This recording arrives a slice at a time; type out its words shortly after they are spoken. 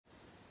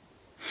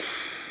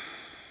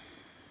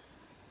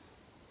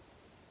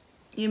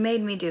You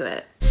made me do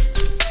it.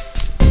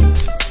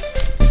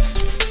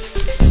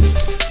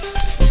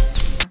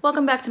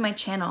 Welcome back to my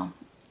channel.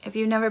 If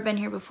you've never been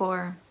here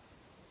before,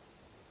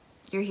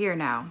 you're here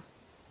now.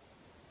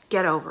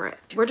 Get over it.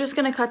 We're just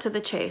gonna cut to the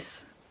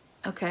chase,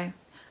 okay?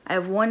 I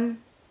have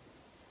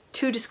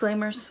two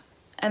disclaimers,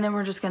 and then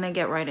we're just gonna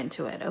get right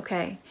into it,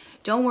 okay?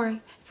 Don't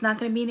worry, it's not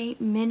gonna be an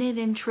 8-minute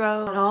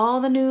intro that all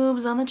the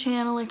noobs on the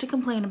channel like to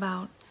complain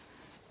about.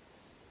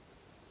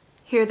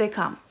 Here they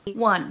come.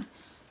 1.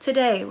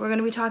 Today, we're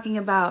gonna be talking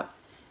about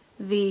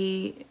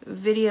the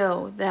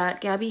video that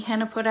Gabbie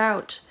Hanna put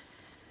out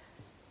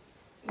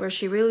where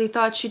she really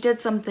thought she did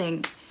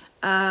something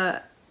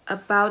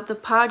about the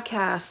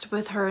podcast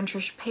with her and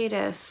Trisha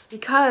Paytas.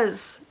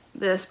 Because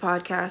this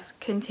podcast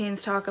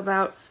contains talk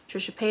about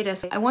Trisha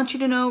Paytas, I want you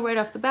to know right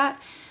off the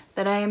bat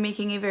that I am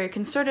making a very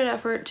concerted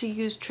effort to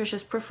use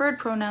Trisha's preferred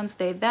pronouns,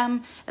 they,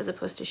 them, as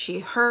opposed to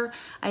she, her.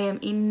 I am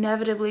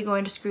inevitably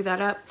going to screw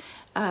that up,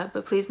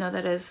 but please know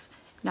that is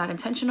not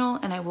intentional,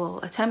 and I will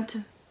attempt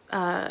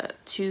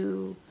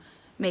to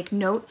make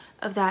note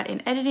of that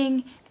in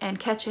editing and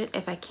catch it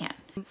if I can.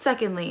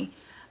 Secondly,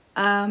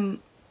 I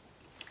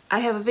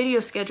have a video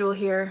schedule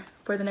here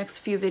for the next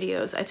few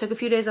videos. I took a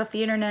few days off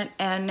the internet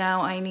and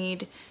now I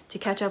need to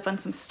catch up on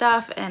some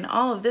stuff, and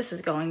all of this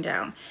is going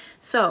down.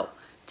 So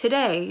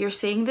today you're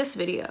seeing this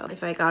video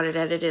if I got it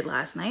edited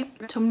last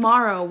night.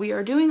 Tomorrow we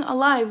are doing a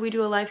live. We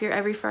do a live here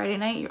every Friday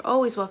night. You're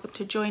always welcome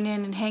to join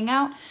in and hang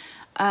out.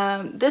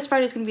 This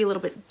Friday is going to be a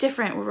little bit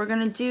different. What we're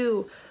going to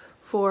do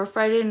for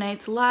Friday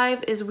night's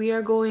live is we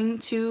are going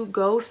to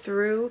go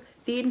through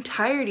the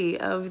entirety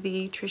of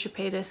the Trisha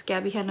Paytas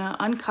Gabbie Hanna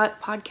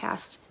Uncut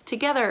podcast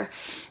together,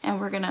 and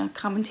we're gonna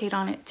commentate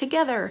on it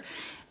together,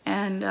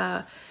 and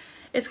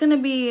it's gonna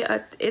be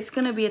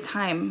a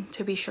time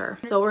to be sure.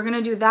 So we're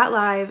gonna do that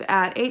live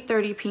at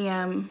 8:30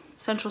 p.m.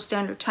 Central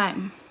Standard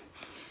Time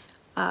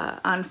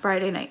on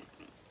Friday night.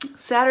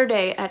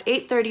 Saturday at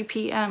 8:30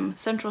 p.m.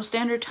 Central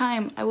Standard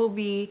Time, I will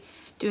be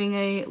doing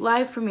a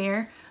live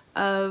premiere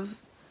of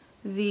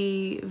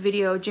the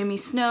video Jimmy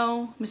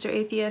Snow, Mr.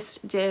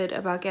 Atheist, did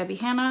about Gabbie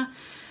Hanna.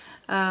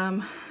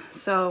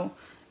 So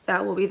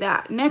that will be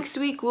that. Next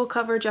week we'll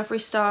cover Jeffree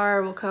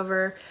Star, we'll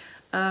cover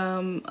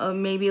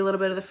maybe a little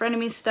bit of the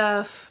Frenemy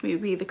stuff,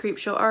 maybe the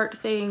Creepshow art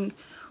thing.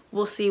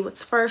 We'll see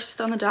what's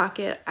first on the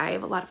docket. I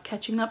have a lot of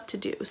catching up to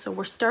do, so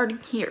we're starting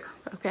here,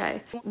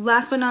 okay?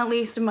 Last but not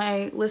least in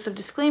my list of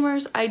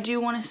disclaimers, I do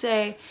want to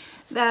say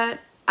that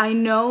I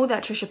know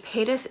that Trisha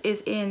Paytas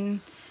is in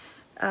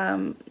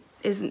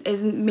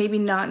is maybe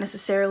not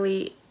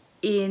necessarily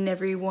in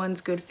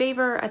everyone's good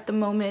favor at the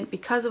moment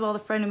because of all the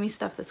frenemy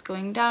stuff that's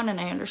going down, and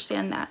I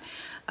understand that.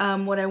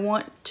 What I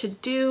want to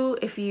do,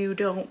 if you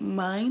don't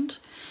mind,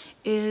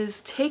 is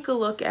take a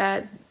look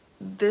at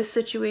this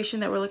situation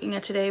that we're looking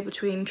at today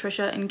between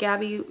Trisha and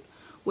Gabbie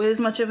with as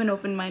much of an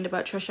open mind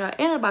about Trisha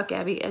and about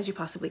Gabbie as you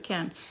possibly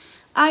can.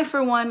 I,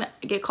 for one,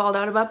 get called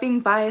out about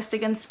being biased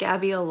against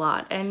Gabbie a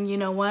lot, and you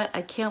know what?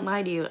 I can't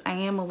lie to you. I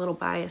am a little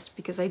biased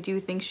because I do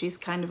think she's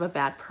kind of a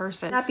bad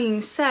person. That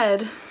being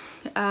said,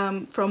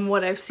 from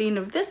what I've seen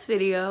of this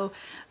video,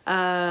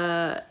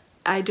 I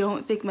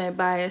don't think my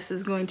bias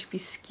is going to be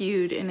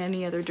skewed in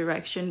any other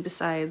direction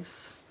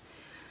besides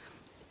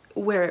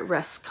where it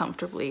rests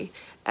comfortably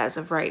as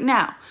of right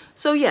now.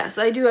 So yes,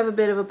 I do have a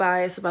bit of a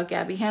bias about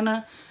Gabbie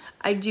Hanna.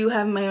 I do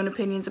have my own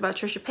opinions about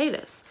Trisha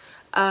Paytas.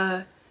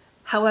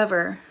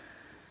 However,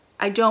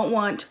 I don't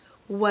want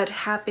what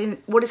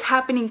is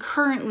happening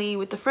currently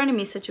with the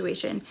frenemy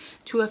situation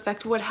to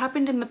affect what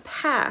happened in the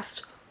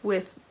past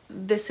with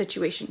this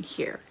situation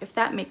here, if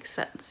that makes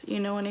sense. You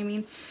know what I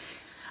mean?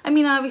 I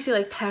mean, obviously,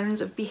 like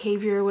patterns of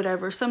behavior or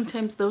whatever,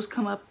 sometimes those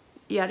come up,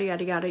 yada,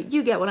 yada, yada.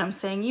 You get what I'm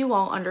saying. You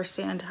all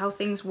understand how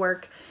things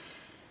work.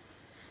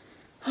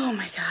 Oh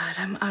my God,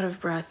 I'm out of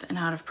breath and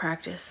out of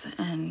practice.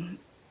 And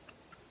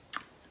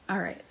all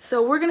right,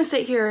 so we're gonna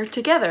sit here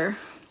together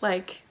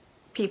like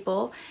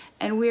people,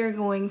 and we're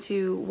going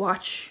to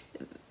watch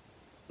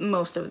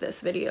most of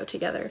this video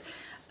together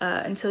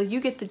until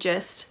you get the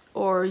gist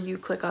or you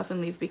click off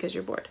and leave because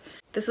you're bored.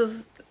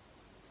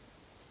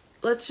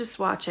 Let's just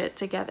watch it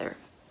together,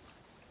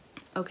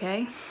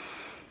 okay?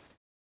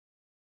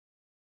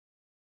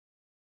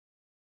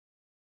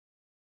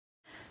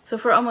 So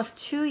for almost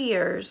 2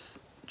 years,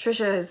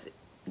 Trisha is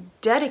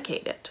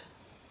dedicated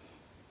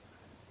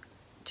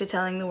to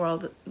telling the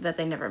world that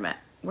they never met,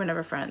 we're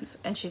never friends,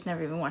 and she's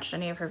never even watched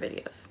any of her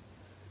videos.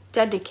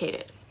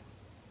 Dedicated,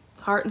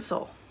 heart and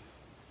soul,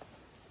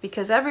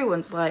 because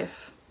everyone's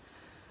life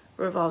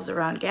revolves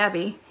around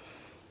Gabbie.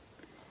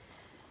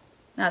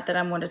 Not that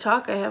I'm one to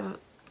talk, I have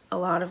a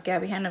lot of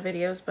Gabbie Hanna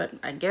videos, but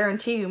I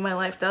guarantee you my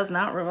life does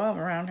not revolve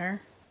around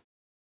her.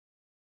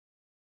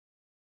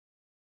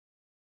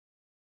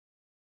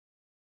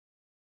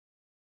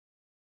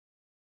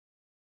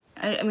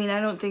 I mean, I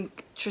don't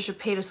think Trisha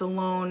Paytas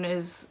alone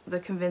is the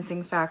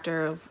convincing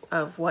factor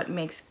of what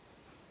makes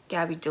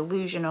Gabbie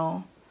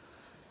delusional,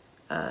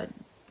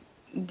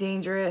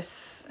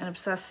 dangerous, an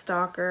obsessed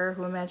stalker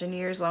who imagined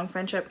years-long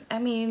friendship. I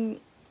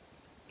mean,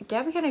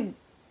 Gabbie kind of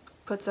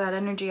puts that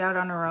energy out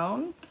on her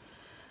own.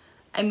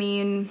 I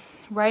mean,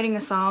 writing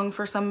a song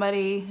for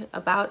somebody,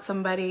 about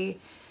somebody,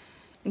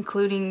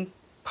 including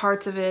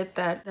parts of it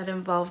that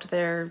involved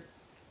their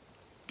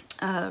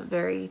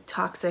very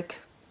toxic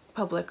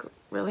public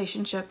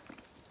relationship,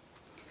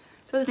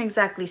 doesn't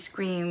exactly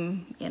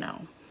scream, you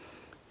know,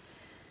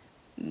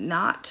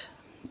 not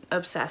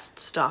obsessed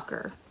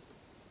stalker.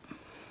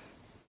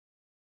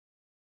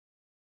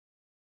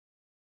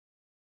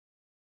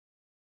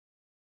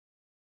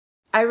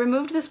 I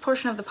removed this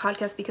portion of the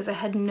podcast because I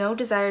had no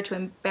desire to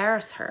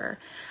embarrass her.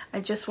 I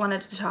just wanted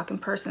to talk in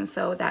person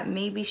so that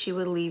maybe she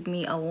would leave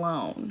me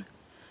alone.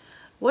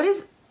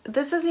 This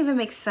doesn't even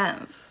make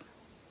sense.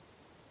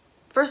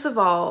 First of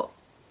all,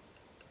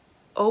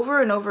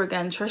 over and over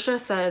again, Trisha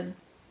said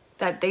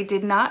that they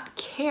did not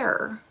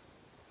care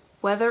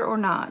whether or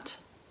not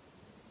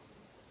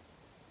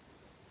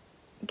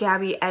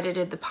Gabbie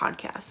edited the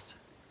podcast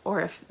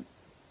or if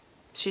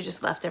she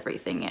just left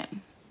everything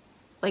in.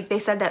 Like, they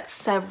said that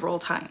several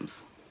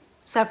times.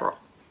 Several.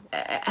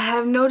 I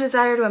have no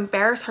desire to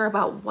embarrass her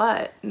about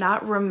what?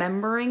 Not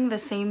remembering the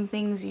same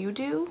things you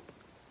do?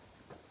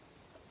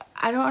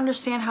 I don't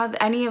understand how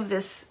any of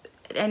this,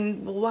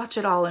 and we'll watch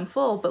it all in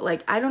full, but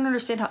like, I don't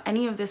understand how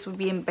any of this would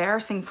be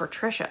embarrassing for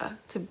Trisha,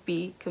 to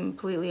be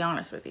completely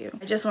honest with you.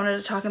 I just wanted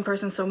to talk in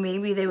person so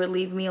maybe they would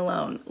leave me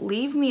alone.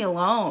 Leave me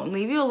alone?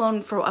 Leave you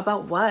alone for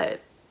about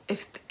what?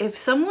 If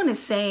someone is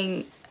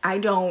saying, I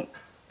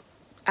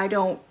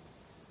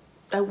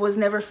was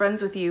never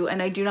friends with you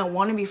and I do not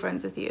want to be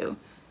friends with you,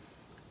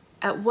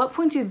 at what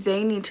point do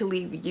they need to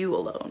leave you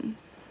alone?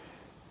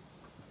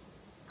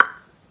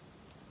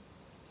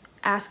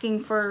 Asking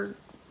for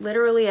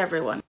literally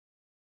everyone.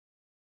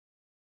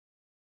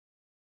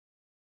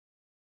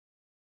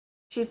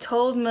 She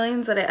told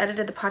millions that I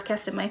edited the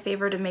podcast in my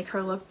favor to make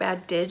her look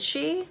bad. Did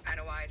she? I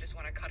know why I just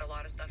want to cut a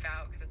lot of stuff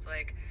out, because it's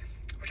like,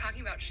 we're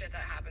talking about shit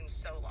that happened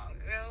so long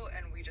ago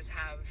and we just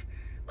have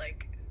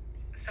like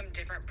some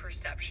different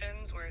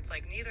perceptions where it's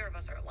like neither of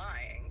us are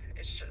lying.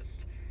 It's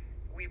just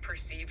we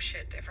perceive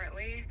shit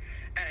differently,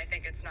 and I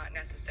think it's not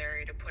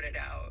necessary to put it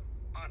out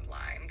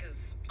online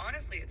because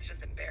honestly it's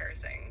just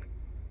embarrassing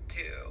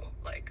to,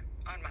 like,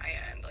 on my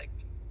end, like,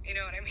 you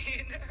know what I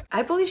mean?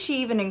 I believe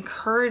she even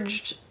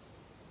encouraged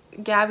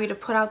Gabbie to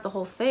put out the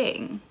whole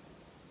thing.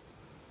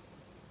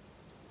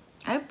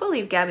 I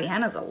believe Gabbie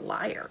Hanna's a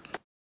liar.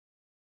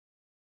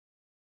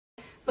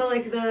 But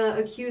like the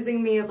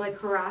accusing me of like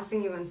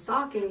harassing you and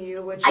stalking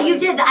you, which you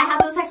did. I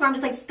have those texts where I'm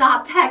just like,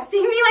 stop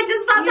texting me, like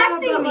just stop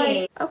texting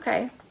me.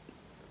 Okay.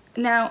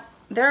 Now,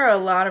 there are a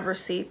lot of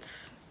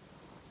receipts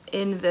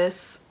in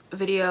this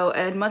video,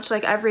 and much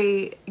like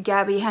every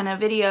Gabbie Hanna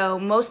video,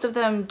 most of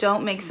them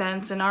don't make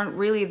sense and aren't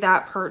really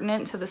that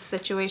pertinent to the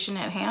situation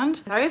at hand.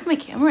 Sorry if my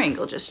camera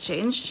angle just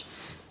changed.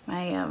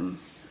 My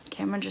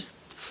camera just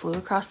flew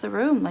across the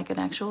room like an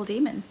actual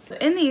demon.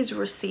 In these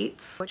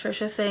receipts,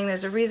 Trisha's saying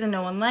there's a reason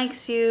no one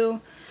likes you.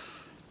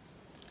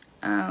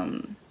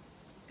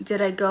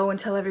 Did I go and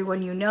tell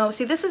everyone you know?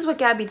 See, this is what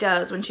Gabbie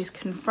does when she's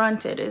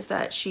confronted, is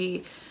that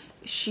she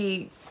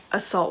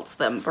assaults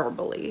them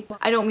verbally.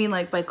 I don't mean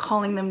like by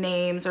calling them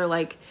names or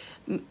like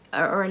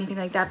or anything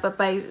like that, but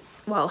by,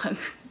 well,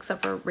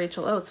 except for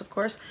Rachel Oates, of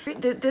course.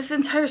 This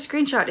entire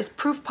screenshot is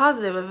proof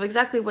positive of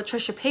exactly what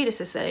Trisha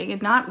Paytas is saying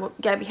and not what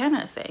Gabbie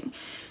Hanna is saying.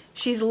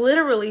 She's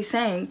literally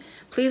saying,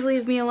 please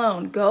leave me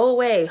alone, go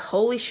away,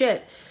 holy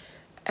shit.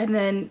 And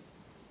then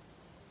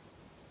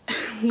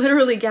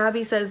literally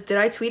Gabbie says, did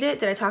I tweet it?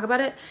 Did I talk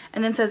about it?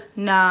 And then says,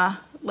 nah,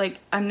 like,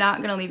 I'm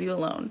not gonna leave you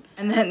alone.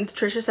 And then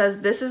Trisha says,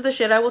 this is the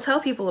shit I will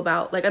tell people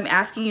about. Like, I'm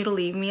asking you to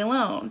leave me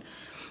alone.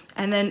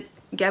 And then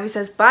Gabbie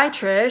says, bye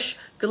Trish,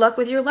 good luck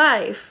with your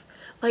life.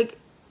 Like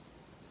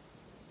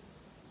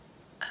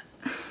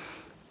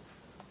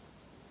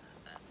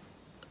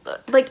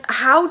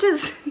how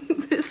does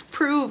this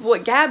prove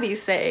what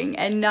Gabbie's saying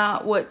and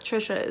not what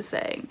Trisha is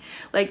saying?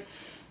 Like,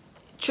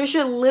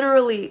 Trisha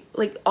literally,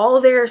 like,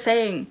 all they're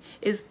saying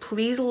is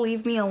please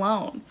leave me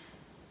alone.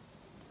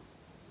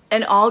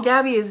 And all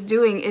Gabbie is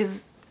doing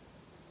is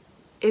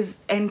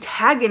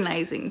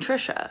antagonizing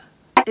Trisha.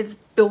 It's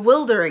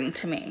bewildering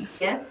to me.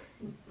 Yeah.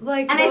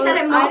 Like, and I said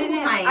it multiple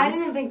times. I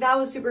didn't think that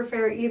was super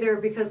fair either,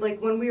 because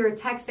like when we were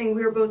texting,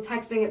 we were both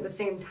texting at the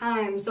same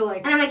time. So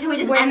like, and I'm like, can we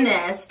just end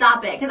this?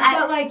 Stop it.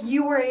 But like,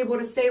 you were able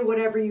to say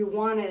whatever you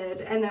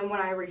wanted, and then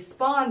when I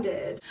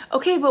responded.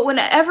 Okay, but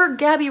whenever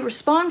Gabbie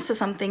responds to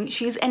something,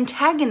 she's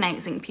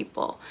antagonizing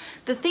people.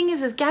 The thing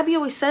is Gabbie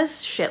always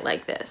says shit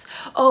like this.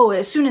 Oh,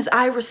 as soon as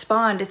I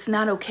respond, it's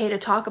not okay to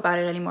talk about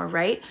it anymore,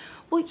 right?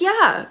 Well,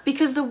 yeah,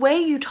 because the way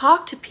you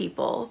talk to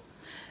people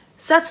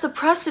sets the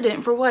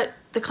precedent for what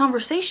the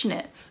conversation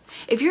is.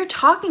 If you're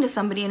talking to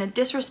somebody in a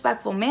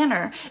disrespectful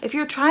manner, if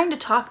you're trying to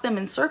talk them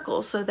in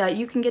circles so that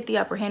you can get the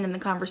upper hand in the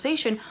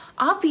conversation,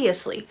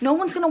 obviously, no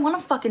one's gonna wanna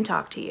fucking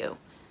talk to you.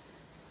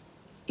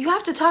 You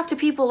have to talk to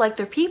people like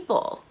they're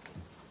people.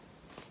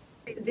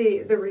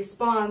 The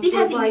response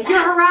was like,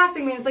 you're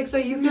harassing me. It's like, so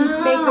you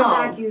can make this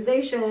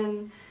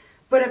accusation,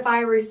 But if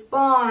I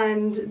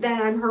respond,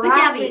 then I'm But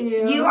harassing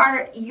Gabbie, you.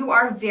 you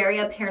are very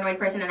a paranoid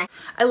person, and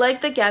I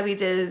like that Gabbie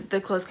did the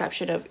closed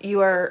caption of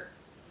you are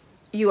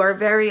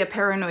very a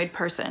paranoid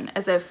person,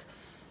 as if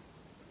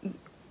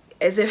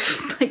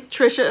like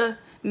Trisha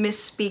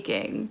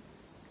misspeaking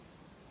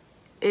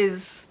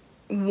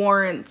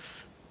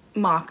warrants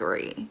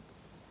mockery.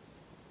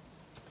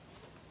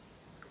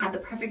 I have the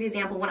perfect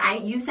example when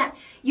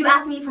you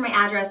asked me for my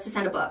address to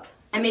send a book.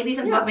 And maybe you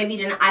sent the book, maybe you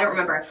didn't, I don't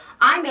remember.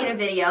 I made a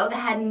video that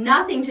had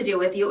nothing to do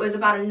with you. It was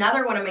about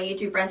another one of my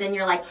YouTube friends, and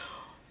you're like,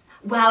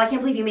 wow, I can't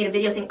believe you made a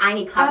video saying I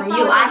need clout from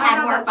you. I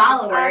had more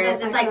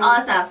followers. It's like all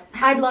that stuff.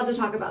 I'd love to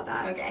talk about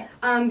that. Okay.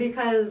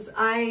 Because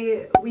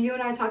you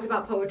and I talked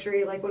about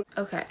poetry, like when.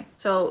 Okay,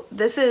 so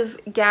this is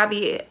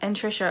Gabbie and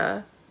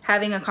Trisha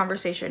having a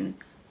conversation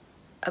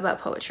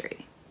about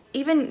poetry.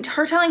 Even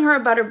her telling her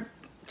about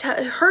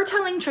her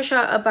telling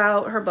Trisha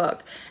about her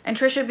book, and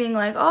Trisha being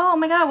like, oh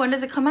my god, when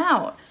does it come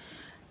out?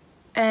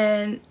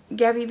 And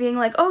Gabbie being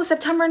like, oh,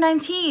 September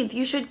 19th,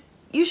 you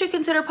should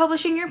consider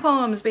publishing your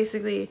poems,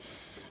 basically.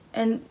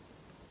 And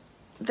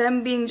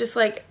them being just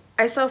like,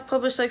 I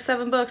self-published like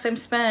 7 books, I'm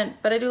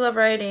spent, but I do love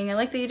writing. I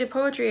like that you did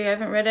poetry. I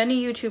haven't read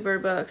any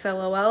YouTuber books,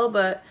 lol,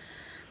 but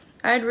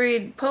I'd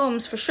read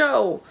poems for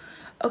show.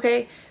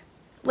 Okay,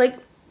 like,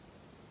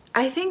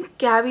 I think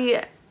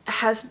Gabbie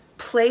has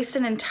placed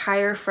an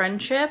entire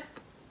friendship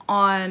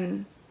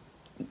on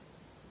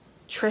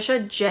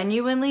Trisha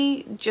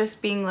genuinely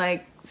just being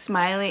like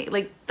smiling,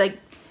 like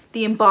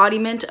the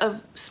embodiment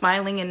of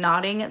smiling and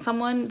nodding at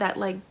someone that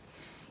like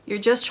you're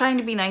just trying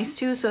to be nice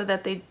to so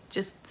that they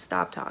just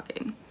stop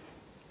talking.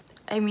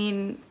 I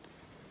mean,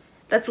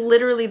 that's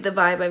literally the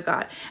vibe I've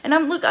got. And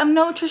I'm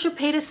no Trisha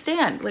Paytas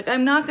stan. Like,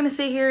 I'm not going to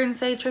sit here and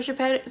say Trisha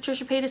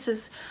Paytas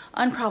is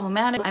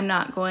unproblematic. I'm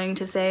not going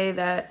to say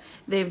that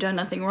they've done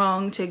nothing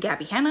wrong to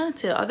Gabbie Hanna,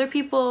 to other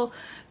people,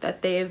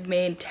 that they've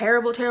made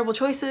terrible, terrible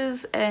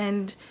choices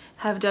and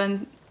have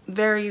done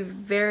very,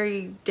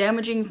 very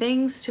damaging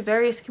things to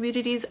various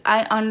communities.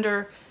 I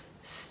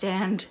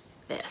understand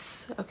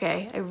this,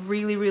 okay? I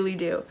really, really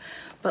do.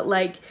 But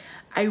like,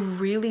 I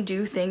really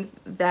do think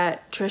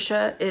that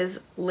Trisha is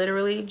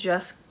literally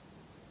just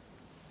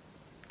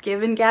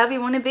giving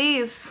Gabbie one of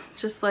these.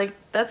 Just like,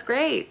 that's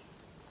great.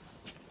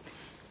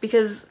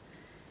 Because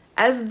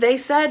as they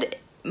said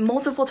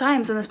multiple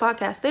times in this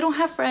podcast, they don't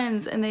have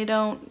friends and they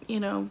don't,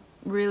 you know,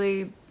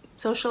 really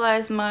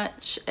socialize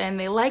much, and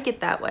they like it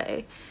that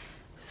way.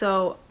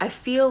 So I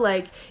feel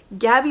like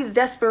Gabbie's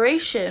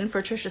desperation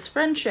for Trisha's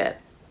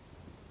friendship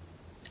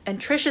and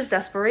Trisha's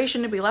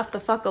desperation to be left the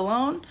fuck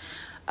alone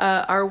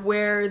are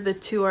where the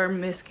two are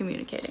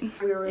miscommunicating.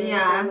 We were really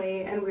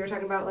friendly, and we were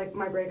talking about like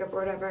my breakup or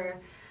whatever,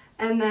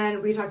 and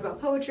then we talked about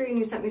poetry, and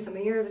you sent me some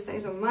of yours, I sent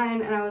you some of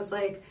mine, and I was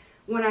like,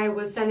 when I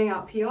was sending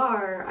out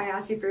PR, I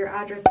asked you for your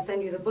address to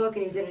send you the book,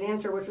 and you didn't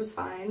answer, which was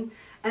fine.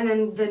 And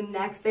then the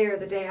next day or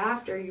the day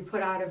after, you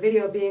put out a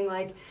video being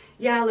like,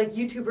 yeah, like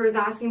YouTubers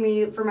asking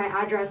me for my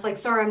address, like,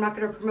 sorry, I'm not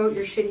going to promote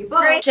your shitty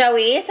book. Great.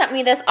 Joey sent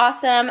me this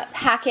awesome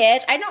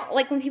package. I don't,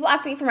 like, when people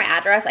ask me for my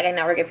address, like, I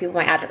never give people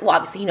my address. Well,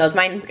 obviously he knows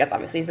mine because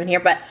obviously he's been here,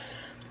 but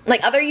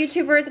like other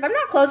YouTubers, if I'm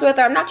not close with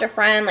or I'm not your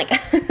friend, like,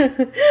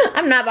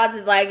 I'm not about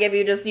to like give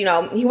you just, you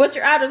know, what's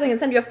your address? I can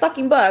send you a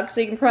fucking book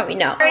so you can promote me.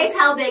 No. Grace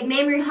Helbig,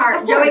 Mamrie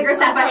Hart, Joey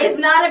Graceffa. It's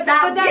not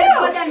about you.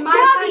 But then my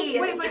Gabbie, text,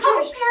 wait, but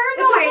so Trish,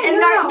 paranoid. okay, And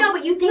no,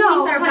 but you think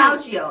things are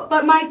about you.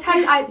 But my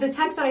text, the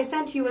text that I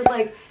sent to you was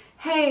like,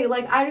 hey,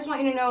 like, I just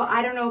want you to know,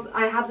 I don't know if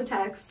I have the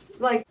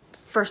text. Like,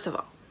 First of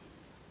all,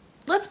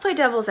 let's play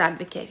devil's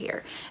advocate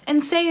here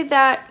and say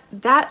that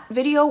that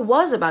video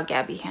was about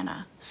Gabbie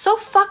Hanna. So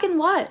fucking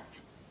what?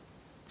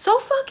 So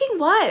fucking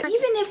what?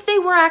 Even if they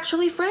were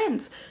actually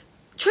friends,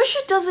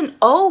 Trisha doesn't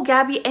owe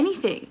Gabbie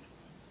anything.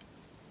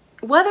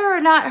 Whether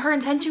or not her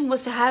intention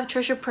was to have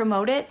Trisha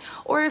promote it,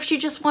 or if she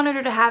just wanted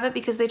her to have it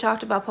because they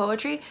talked about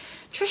poetry,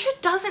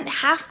 Trisha doesn't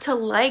have to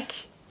like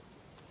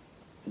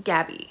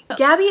Gabbie.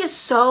 Gabbie is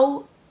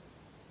so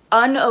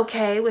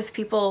un-okay with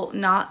people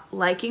not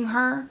liking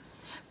her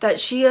that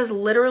she has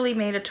literally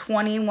made a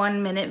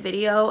 21-minute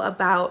video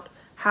about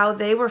how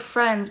they were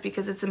friends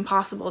because it's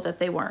impossible that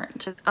they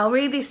weren't. I'll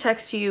read these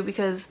texts to you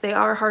because they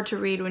are hard to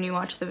read when you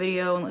watch the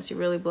video unless you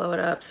really blow it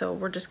up, so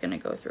we're just gonna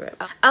go through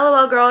it.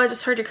 LOL girl, I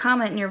just heard your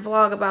comment in your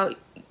vlog about,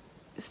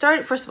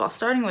 first of all,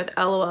 starting with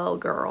LOL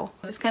girl.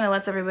 Just kind of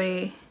lets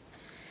everybody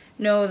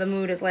know the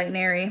mood is light and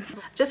airy.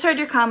 Just heard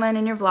your comment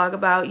in your vlog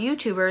about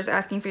YouTubers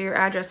asking for your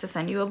address to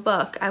send you a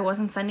book. I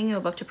wasn't sending you a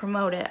book to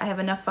promote it. I have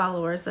enough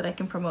followers that I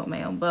can promote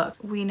my own book.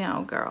 We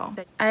know, girl.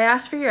 I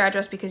asked for your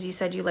address because you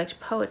said you liked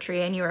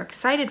poetry and you were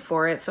excited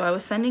for it, so I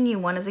was sending you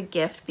one as a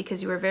gift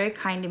because you were very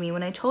kind to me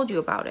when I told you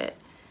about it.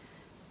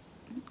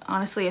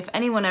 Honestly, if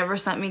anyone ever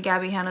sent me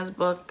Gabbie Hanna's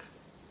book,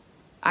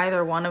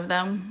 either one of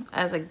them,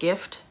 as a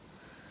gift,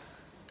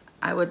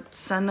 I would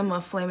send them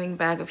a flaming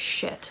bag of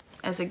shit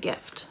as a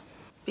gift.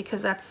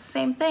 Because that's the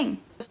same thing.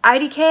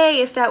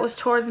 IDK if that was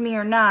towards me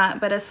or not,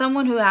 but as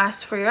someone who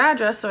asked for your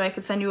address so I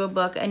could send you a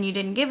book and you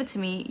didn't give it to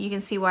me, you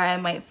can see why I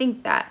might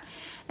think that.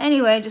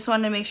 Anyway, just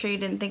wanted to make sure you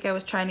didn't think I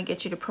was trying to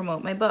get you to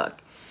promote my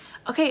book.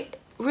 Okay,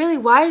 really,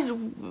 why?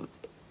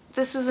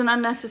 This was an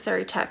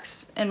unnecessary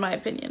text, in my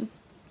opinion.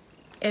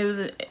 It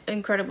was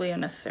incredibly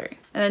unnecessary.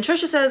 And then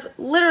Trisha says,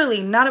 literally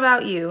not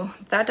about you.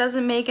 That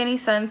doesn't make any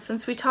sense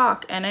since we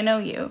talk and I know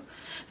you.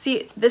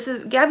 See, this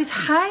is, Gabbie's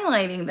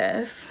highlighting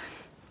this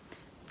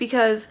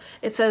because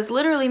it says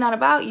literally not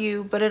about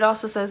you, but it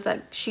also says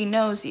that she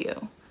knows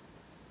you.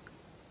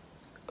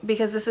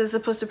 Because this is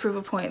supposed to prove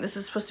a point. This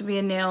is supposed to be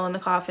a nail in the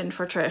coffin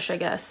for Trish, I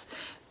guess.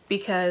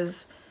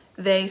 Because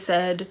they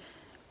said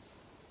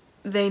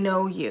they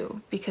know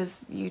you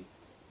because you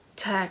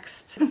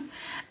text.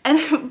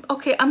 And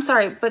okay, I'm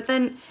sorry, but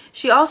then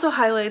she also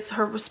highlights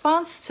her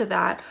response to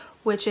that,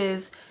 which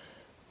is,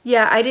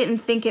 yeah, I didn't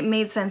think it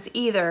made sense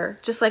either.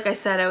 Just like I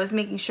said, I was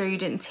making sure you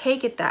didn't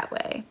take it that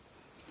way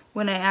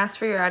when I asked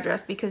for your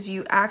address because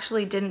you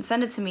actually didn't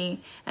send it to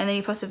me, and then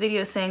you post a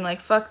video saying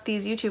like, fuck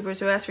these YouTubers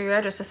who asked for your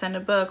address to send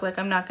a book, like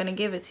I'm not gonna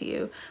give it to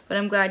you, but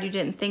I'm glad you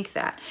didn't think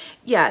that.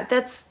 Yeah,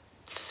 that's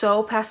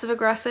so passive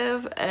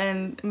aggressive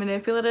and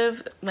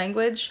manipulative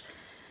language.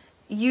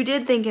 You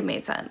did think it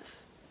made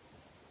sense.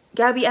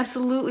 Gabbie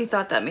absolutely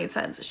thought that made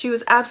sense. She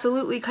was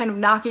absolutely kind of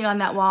knocking on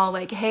that wall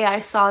like, hey, I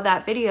saw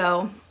that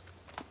video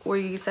where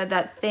you said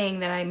that thing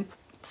that I'm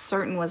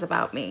certain was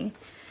about me.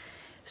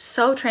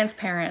 So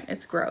transparent,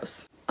 it's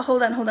gross.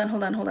 Hold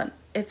on.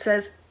 It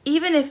says,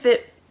 even if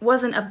it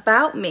wasn't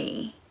about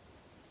me,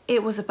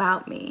 it was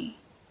about me.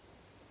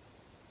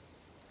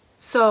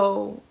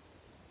 So,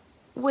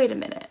 wait a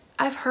minute.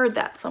 I've heard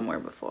that somewhere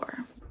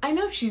before. I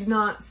know she's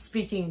not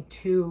speaking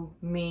to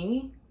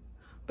me,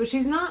 but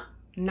she's not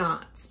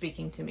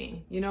speaking to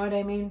me. You know what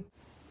I mean?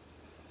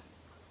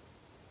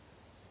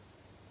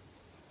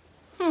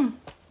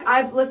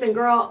 Listen,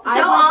 girl.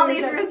 Show all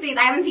these receipts.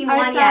 I haven't seen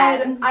one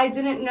yet. I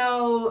didn't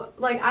know,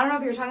 like, I don't know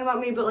if you're talking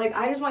about me, but, like,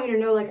 I just want you to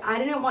know, like, I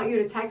didn't want you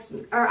to text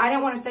me, or I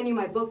didn't want to send you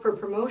my book for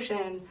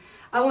promotion.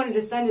 I wanted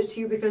to send it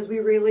to you because we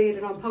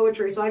related on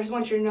poetry, so I just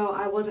want you to know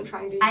I wasn't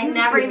trying to use I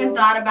never even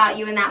thought about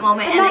you in that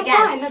moment. And that's again,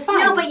 fine, that's fine.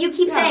 No, but you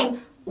keep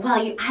saying,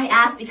 well, I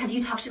asked because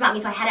you talked shit about me,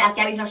 so I had to ask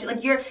Gabbie to talk shit.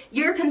 Like,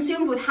 you're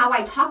consumed with how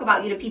I talk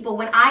about you to people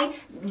when I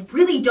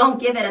really don't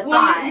give it a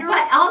thought.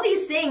 But all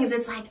these things,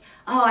 it's like,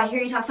 oh, I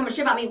hear you talk so much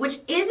shit about me, which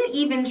isn't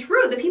even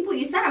true. The people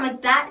you said, I'm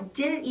like, that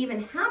didn't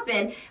even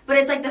happen. But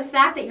it's like the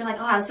fact that you're like,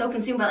 oh, I was so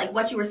consumed by like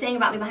what you were saying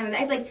about me behind my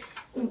back. It's like,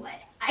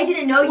 I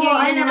didn't know you. Well,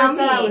 you didn't I never know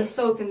said me. I was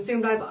so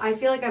consumed. I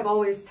feel like I've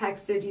always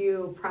texted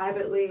you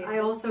privately. I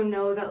also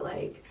know that,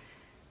 like,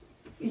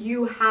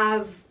 you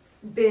have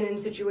been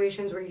in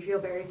situations where you feel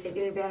very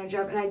taken advantage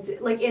of, and I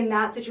like in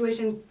that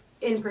situation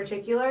in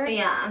particular,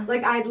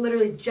 like I'd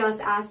literally just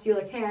asked you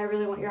like, hey, I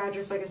really want your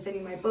address so I can send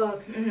you my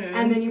book,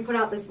 and then you put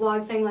out this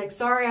vlog saying like,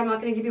 sorry, I'm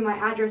not going to give you my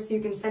address so you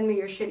can send me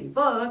your shitty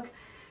book.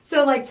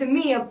 So like, to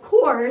me, of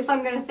course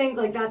I'm going to think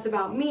like that's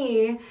about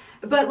me,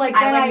 but like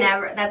then I would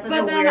never, that's such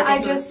a weird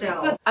thing to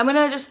assume.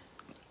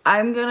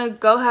 I'm gonna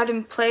go ahead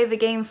and play the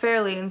game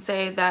fairly and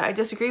say that I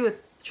disagree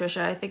with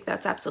Trisha. I think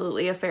that's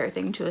absolutely a fair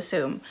thing to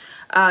assume.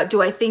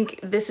 Do I think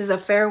this is a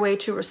fair way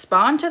to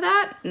respond to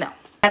that? No,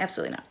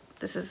 absolutely not.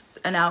 This is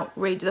an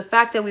outrage. The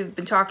fact that we've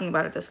been talking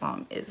about it this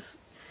long is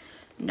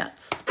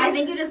nuts. I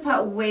think you just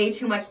put way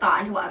too much thought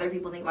into what other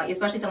people think about you,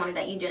 especially someone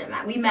that you didn't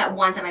met. We met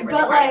once at my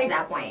birthday party to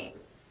that point.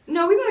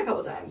 No, we met a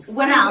couple times.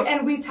 When else?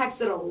 And we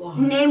texted a lot.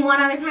 Name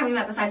one other time we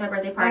met besides my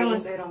birthday party. I don't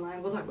want to say it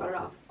online. We'll talk about it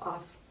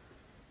off.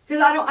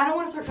 Because I don't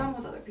want to start drama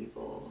with other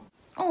people.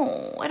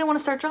 Oh, I don't want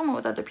to start drama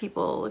with other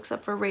people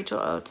except for Rachel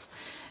Oates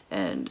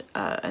and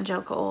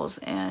Angelica Oles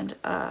and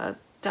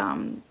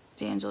Dom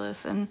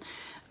DeAngelis and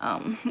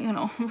you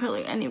know,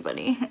 really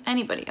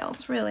anybody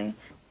else, really.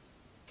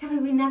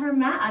 Kevin, we never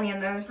met any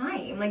other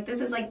time. Like, this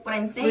is like what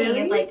I'm saying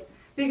Really? is like,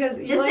 Because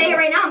just say it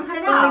right now and cut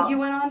it out. Like, you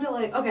went on to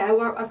like, okay,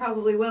 I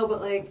probably will,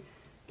 but like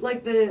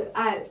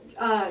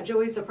at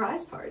Joey's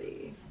surprise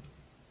party.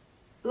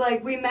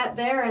 Like, we met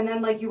there, and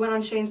then, like, you went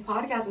on Shane's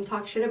podcast and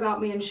talked shit about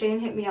me, and Shane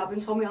hit me up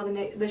and told me all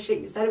the shit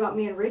you said about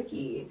me and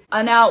Ricky.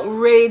 An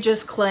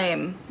outrageous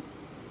claim,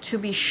 to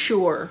be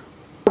sure.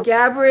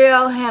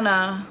 Gabrielle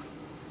Hanna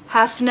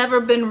hath never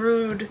been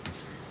rude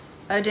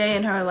a day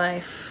in her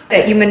life.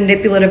 That you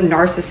manipulative,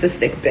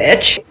 narcissistic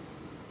bitch.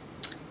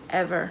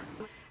 Ever.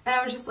 And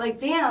I was just like,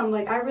 damn,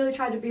 like, I really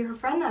tried to be her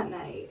friend that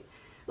night.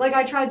 Like,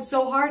 I tried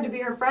so hard to be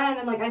her friend,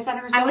 and, like, I sent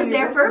her so I was many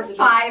there voice for messages.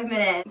 5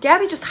 minutes.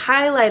 Gabbie just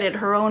highlighted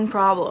her own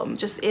problem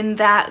just in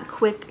that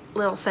quick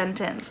little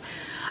sentence.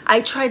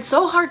 I tried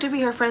so hard to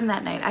be her friend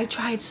that night. I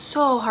tried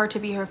so hard to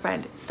be her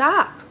friend.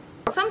 Stop.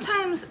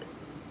 Sometimes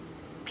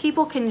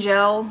people can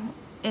gel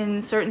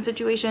in certain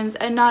situations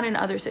and not in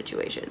other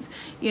situations.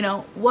 You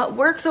know, what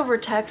works over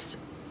text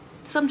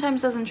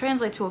sometimes doesn't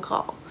translate to a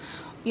call.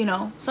 You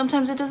know,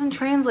 sometimes it doesn't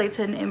translate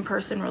to an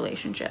in-person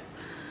relationship.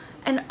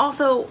 And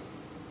also,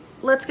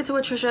 let's get to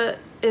what Trisha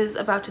is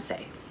about to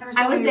say.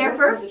 I was there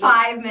for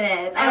 5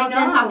 minutes. I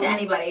didn't talk to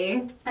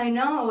anybody. I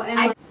know.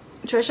 And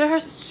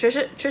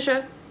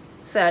Trisha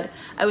said,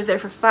 I was there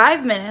for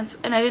 5 minutes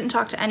and I didn't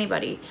talk to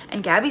anybody.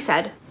 And Gabbie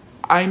said,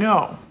 I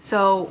know.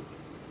 So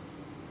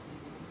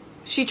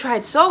she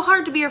tried so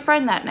hard to be her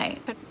friend that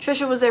night.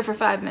 Trisha was there for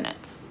 5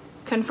 minutes.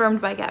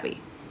 confirmed by Gabbie.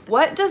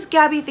 What does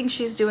Gabbie think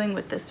she's doing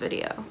with this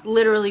video?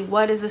 Literally,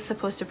 what is this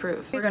supposed to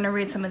prove? We're gonna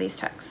read some of these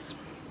texts.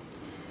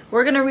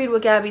 We're gonna read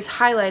what Gabbie's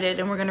highlighted,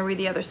 and we're gonna read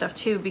the other stuff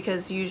too,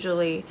 because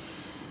usually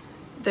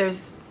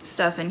there's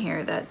stuff in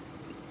here that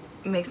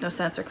makes no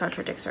sense or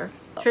contradicts her.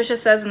 Trisha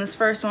says in this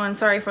first one,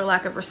 sorry for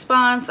lack of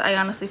response. I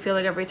honestly feel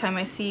like every time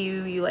I see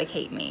you, you like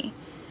hate me.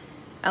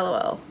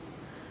 LOL.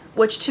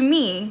 Which to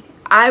me,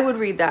 I would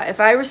read that, if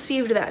I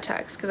received that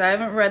text, because I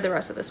haven't read the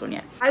rest of this one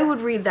yet, I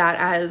would read that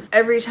as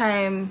every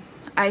time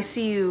I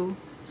see you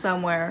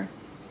somewhere,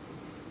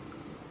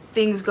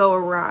 things go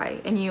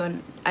awry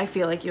and I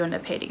feel like you end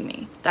up hating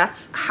me.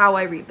 That's how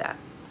I read that.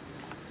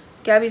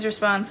 Gabbie's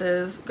response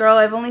is, girl,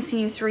 I've only seen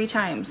you 3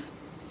 times.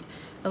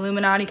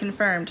 Illuminati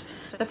confirmed.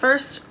 The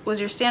first was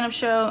your stand-up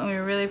show and we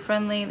were really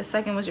friendly. The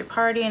second was your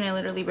party and I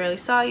literally barely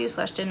saw you /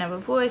 didn't have a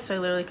voice, so I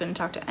literally couldn't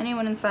talk to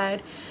anyone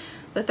inside.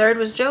 The third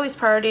was Joey's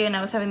party and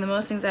I was having the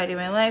most anxiety of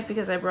my life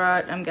because I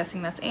brought, I'm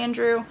guessing that's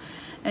Andrew,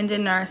 and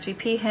didn't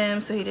RSVP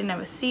him, so he didn't have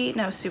a seat,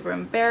 and I was super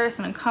embarrassed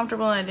and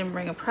uncomfortable, and I didn't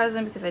bring a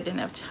present because I didn't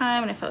have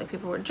time, and I felt like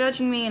people were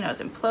judging me, and I was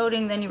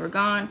imploding. Then you were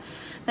gone.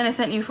 Then I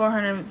sent you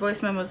 400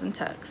 voice memos and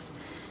text.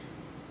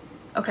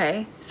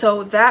 Okay,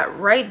 so that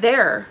right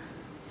there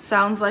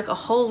sounds like a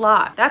whole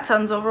lot. That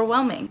sounds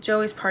overwhelming.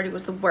 Joey's party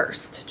was the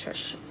worst,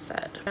 Trish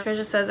said.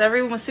 Trisha says,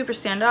 everyone was super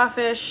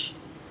standoffish,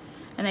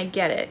 and I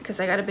get it, because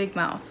I got a big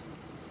mouth.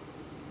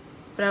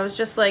 But I was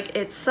just like,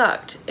 it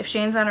sucked. If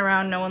Shane's not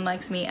around, no one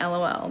likes me,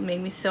 LOL.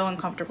 Made me so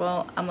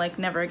uncomfortable. I'm like,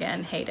 never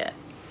again, hate it.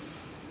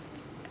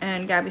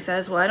 And Gabbie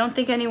says, well, I don't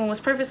think anyone was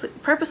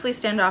purposely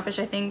standoffish.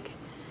 I think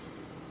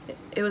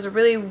it was a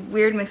really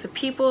weird mix of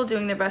people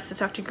doing their best to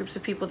talk to groups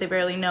of people they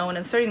barely know and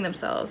inserting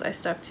themselves. I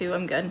stuck to,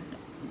 I'm good,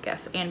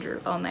 guess Andrew,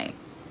 all night,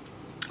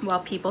 while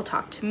people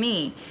talked to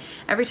me.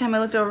 Every time I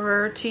looked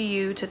over to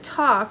you to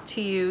talk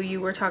to you, you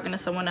were talking to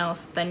someone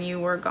else, then you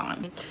were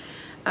gone.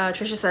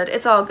 Trisha said,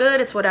 it's all good,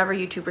 it's whatever,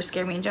 YouTubers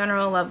scare me in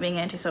general, love being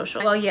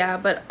antisocial. Well, yeah,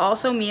 but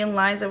also me and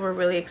Liza were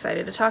really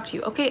excited to talk to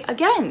you. Okay,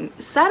 again,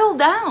 settle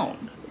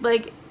down.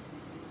 Like,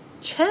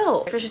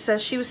 chill. Trisha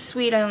says, she was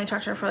sweet, I only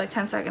talked to her for like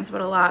 10 seconds, but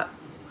a lot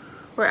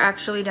were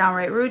actually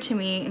downright rude to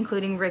me,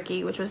 including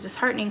Ricky, which was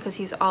disheartening because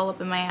he's all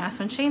up in my ass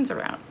when Shane's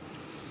around.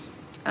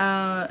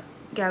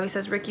 Gabbie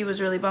says, Ricky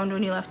was really bummed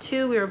when you left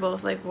too. We were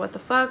both like, what the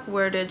fuck?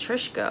 Where did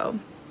Trish go?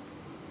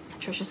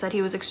 Trisha said,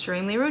 he was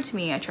extremely rude to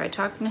me. I tried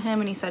talking to him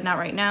and he said, not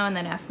right now, and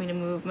then asked me to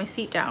move my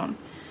seat down.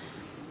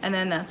 And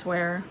then that's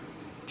where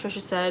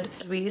Trisha said,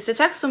 we used to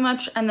text so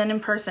much, and then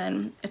in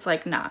person, it's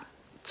like not.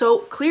 So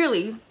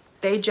clearly,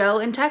 they gel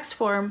in text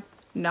form,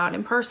 not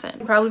in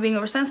person. Probably being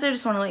oversensitive,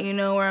 just want to let you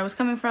know where I was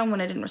coming from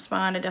when I didn't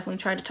respond. I definitely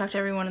tried to talk to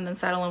everyone and then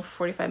sat alone for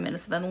 45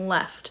 minutes and then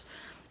left.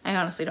 I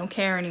honestly don't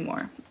care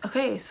anymore.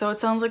 Okay, so it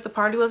sounds like the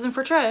party wasn't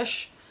for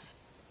Trish,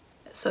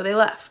 so they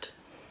left.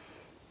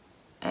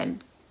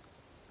 And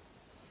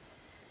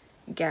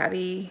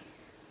Gabbie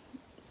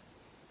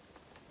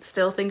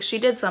still thinks she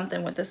did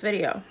something with this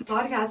video.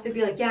 Podcast to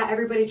be like, yeah,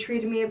 everybody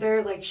treated me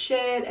there like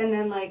shit, and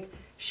then like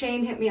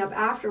Shane hit me up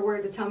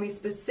afterward to tell me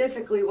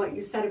specifically what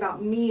you said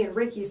about me and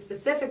Ricky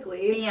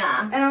specifically.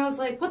 Yeah. And I was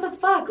like, what the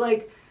fuck?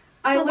 Like,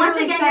 but once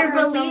again, you're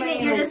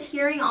believing, you're just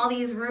hearing all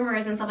these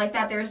rumors and stuff like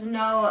that. There's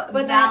no validation.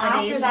 But then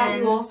after that,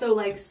 you also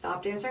like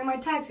stopped answering my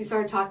texts. You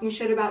started talking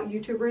shit about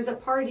YouTubers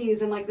at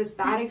parties and like this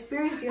bad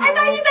experience you had. I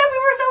thought you said we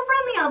were so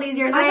friendly all these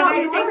years. I thought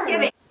we were.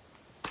 Thanksgiving.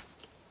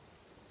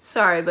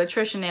 Sorry, but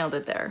Trisha nailed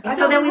it there.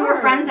 So then we were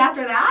friends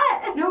after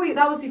that? No,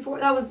 that was before.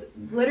 That was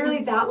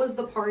literally, that was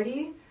the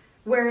party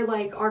where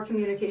like our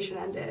communication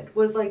ended.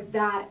 Was like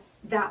that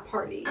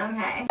party.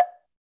 Okay.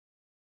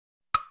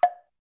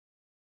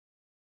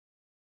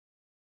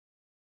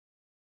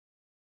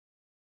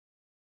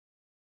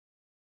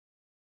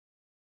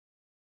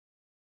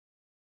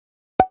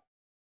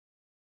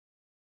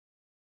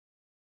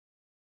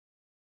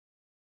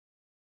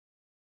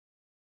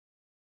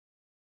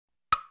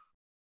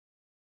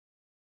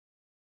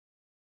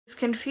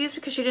 Confused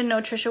because she didn't know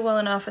Trisha well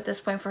enough at this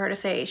point for her to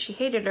say she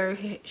hated her.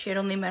 She had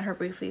only met her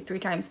briefly 3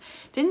 times.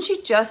 Didn't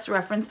she just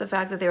reference the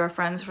fact that they were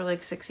friends for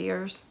like 6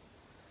 years?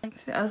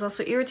 I was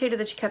also irritated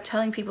that she kept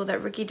telling people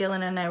that Ricky,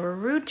 Dylan, and I were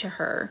rude to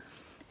her,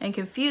 and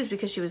confused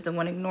because she was the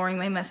one ignoring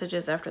my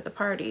messages after the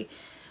party.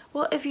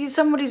 Well, if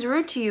somebody's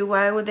rude to you,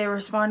 why would they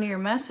respond to your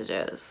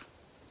messages?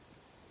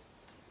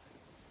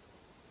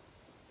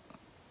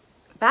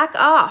 Back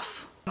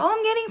off. All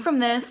I'm getting from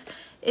this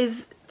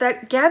is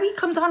that Gabbie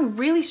comes on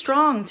really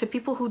strong to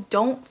people who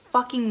don't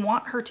fucking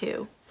want her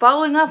to.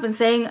 Following up and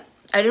saying,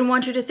 I didn't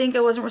want you to think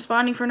I wasn't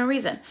responding for no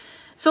reason.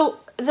 So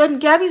then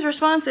Gabbie's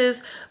response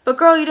is, but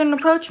girl, you didn't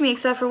approach me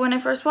except for when I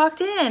first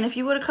walked in. If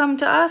you would have come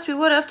to us, we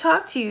would have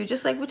talked to you,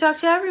 just like we talked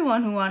to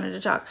everyone who wanted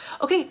to talk.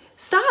 Okay,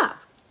 stop.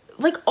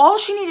 Like, all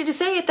she needed to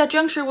say at that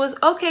juncture was,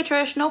 okay,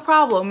 Trish, no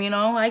problem, you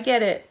know, I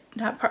get it.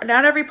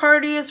 Not every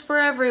party is for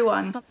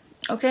everyone.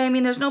 Okay, I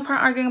mean, there's no point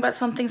arguing about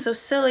something so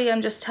silly.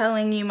 I'm just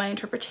telling you my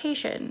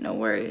interpretation. No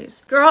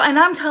worries. Girl, and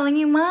I'm telling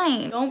you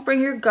mine. Don't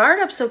bring your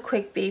guard up so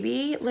quick,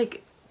 baby.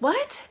 Like,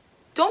 what?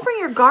 Don't bring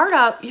your guard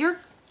up.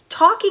 You're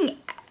talking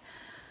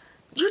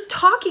you're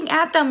talking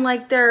at them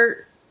like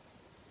they're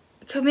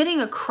committing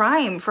a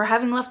crime for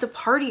having left a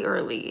party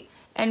early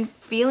and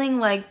feeling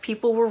like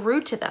people were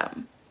rude to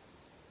them.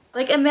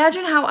 Like,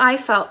 imagine how I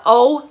felt.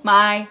 Oh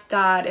my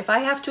God. If I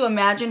have to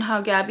imagine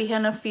how Gabbie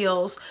Hanna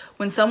feels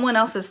when someone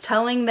else is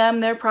telling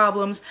them their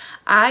problems,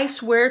 I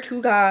swear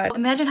to God.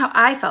 Imagine how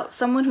I felt.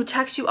 Someone who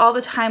texts you all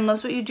the time,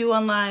 loves what you do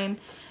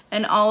online,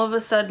 and all of a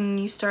sudden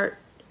you start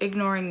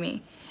ignoring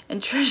me.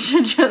 And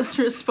Trisha just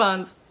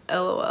responds,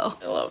 LOL.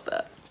 I love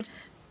that.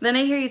 Then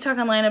I hear you talk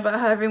online about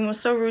how everyone was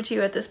so rude to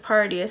you at this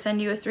party. I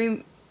send you a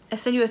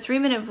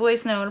 3-minute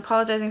voice note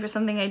apologizing for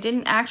something I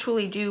didn't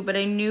actually do, but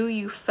I knew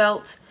you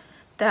felt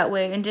that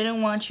way and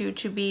didn't want you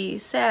to be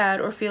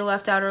sad or feel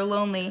left out or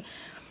lonely,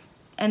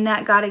 and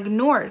that got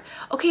ignored.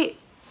 Okay,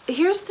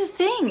 here's the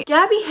thing.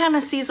 Gabbie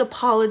Hanna sees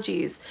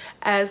apologies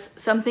as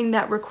something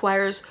that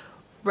requires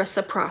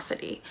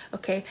reciprocity,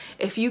 okay?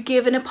 If you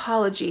give an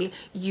apology,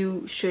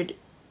 you should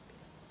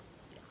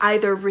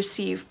either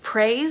receive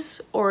praise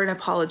or an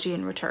apology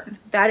in return.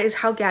 That is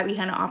how Gabbie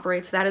Hanna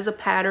operates. That is a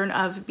pattern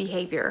of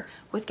behavior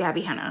with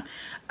Gabbie Hanna.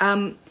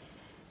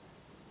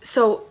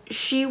 So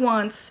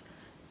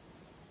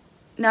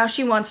now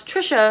she wants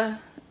Trisha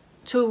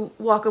to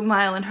walk a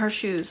mile in her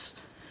shoes,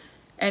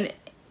 and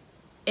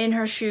in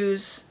her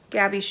shoes,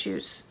 Gabbie's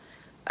shoes,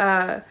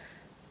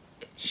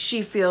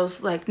 she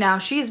feels like now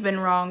she's been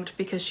wronged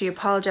because she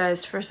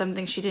apologized for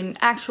something she didn't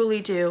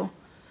actually do,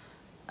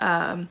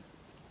 and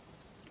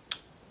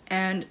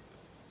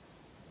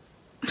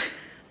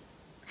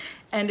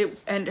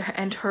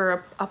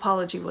her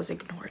apology was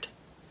ignored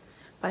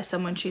by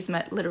someone she's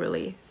met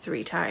literally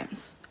 3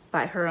 times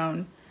by her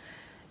own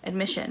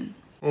admission.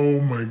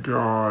 Oh my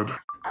God.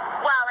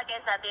 Well, like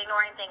I said, the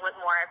ignoring thing was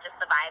more of just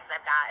the vibes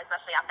I've got,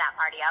 especially off that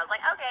party. I was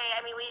like, okay,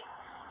 I mean,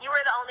 you were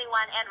the only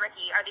one, and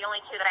Ricky are the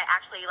only 2 that I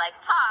actually like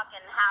talk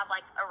and have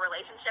like a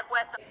relationship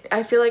with.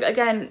 I feel like,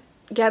 again,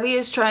 Gabbie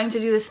is trying to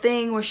do this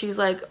thing where she's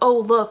like, oh,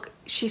 look,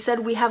 she said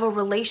we have a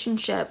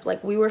relationship,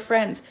 like we were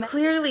friends.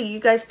 Clearly, you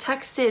guys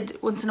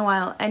texted once in a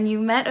while and you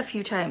met a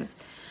few times.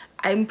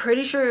 I'm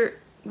pretty sure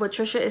what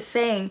Trisha is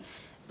saying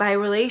by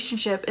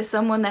relationship is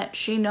someone that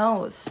she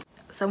knows.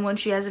 Someone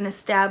she has an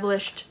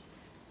established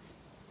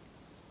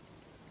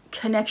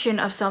connection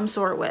of some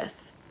sort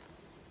with.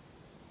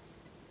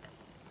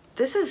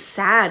 This is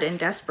sad and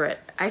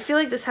desperate. I feel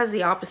like this has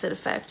the opposite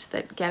effect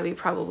that Gabbie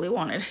probably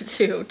wanted it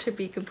to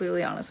be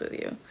completely honest with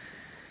you.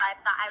 I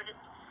thought I would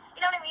just,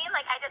 you know what I mean?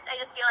 Like, I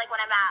just feel like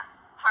when I'm at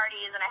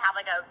parties and I have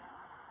like a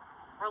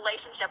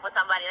relationship with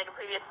somebody, like a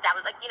previous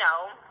established, like, you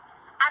know,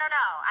 I don't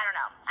know.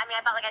 I mean,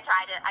 I felt like I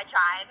tried, and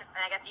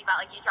I guess you felt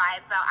like you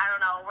tried, so I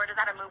don't know. We're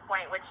just at a moot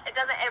point, which it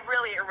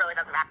really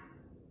doesn't matter.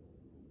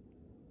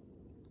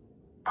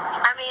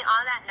 I mean,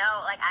 on that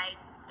note, like,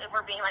 if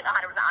we're being like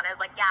 100%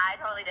 honest, like, yeah, I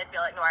totally did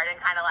feel ignored and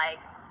kind of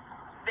like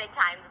big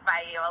times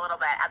by you a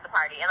little bit at the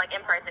party and like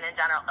in person in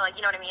general, like,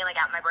 you know what I mean, like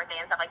at my birthday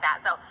and stuff like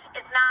that. So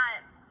it's not,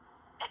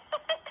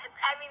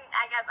 I mean,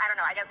 I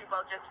guess we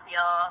both just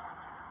feel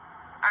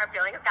our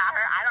feelings got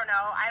her. I don't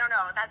know.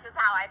 That's just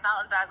how I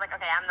felt. And so I was like,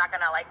 okay, I'm not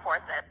going to like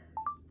force it.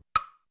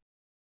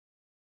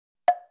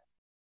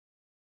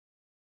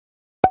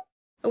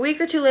 A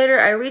week or 2 later,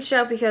 I reached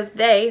out because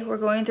they were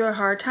going through a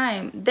hard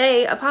time.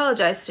 They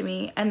apologized to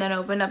me and then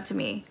opened up to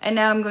me. And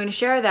now I'm going to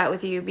share that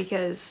with you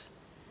because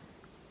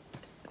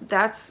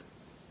that's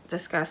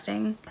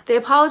disgusting. They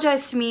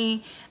apologized to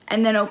me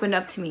and then opened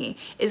up to me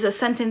is a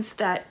sentence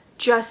that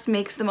just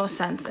makes the most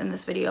sense in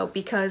this video,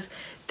 because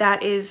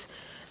that is,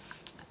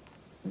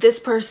 this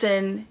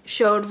person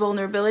showed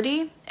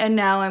vulnerability and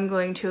now I'm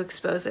going to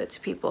expose it to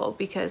people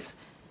because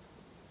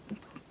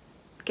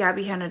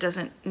Gabbie Hanna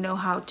doesn't know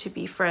how to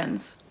be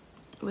friends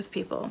with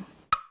people.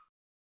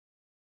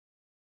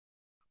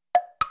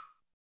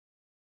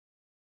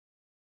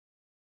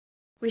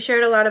 We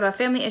shared a lot about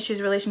family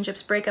issues,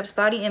 relationships, breakups,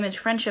 body image,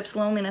 friendships,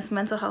 loneliness,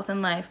 mental health,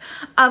 and life.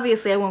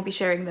 Obviously, I won't be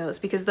sharing those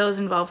because those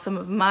involve some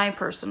of my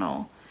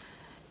personal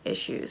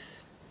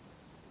issues.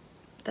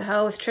 The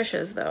hell with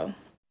Trisha's, though.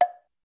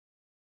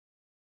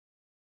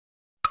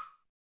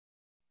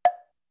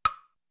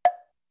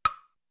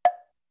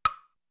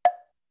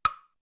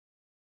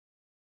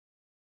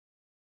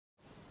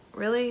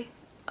 Really?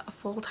 A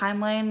full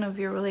timeline of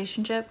your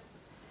relationship?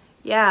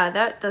 Yeah,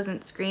 that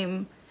doesn't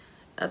scream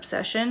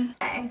obsession.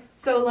 Okay.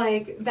 So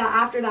like that,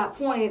 after that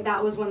point,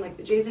 that was when like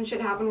the Jason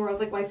shit happened, where I was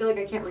like, well, I feel like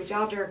I can't reach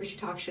out to her because she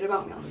talks shit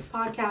about me on this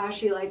podcast.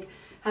 She like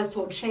has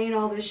told Shane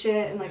all this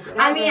shit and like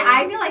whatever. I mean,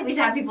 I feel like we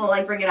should have people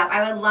like bring it up.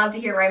 I would love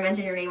to hear where I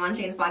mentioned your name on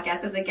Shane's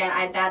podcast, because again,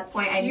 at that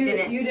point, you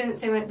didn't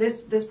say my,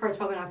 this part's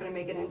probably not going to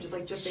make it in.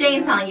 Just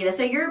Shane's telling you this,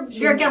 so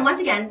you're again,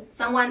 once again,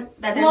 someone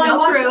that there's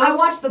no proof. I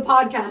watched the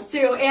podcast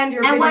too, and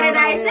your. And what did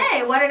I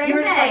say? What did I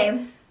say?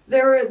 Like,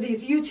 there were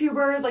these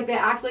YouTubers, like they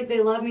act like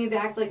they love me, they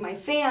act like my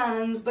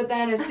fans, but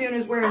then as soon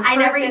as we're in I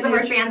never use the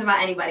word fans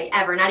about anybody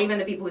ever, not even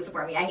the people who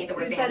support me. I hate the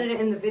word fans. You said it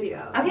in the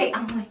video. Okay.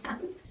 Oh my god.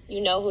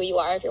 You know who you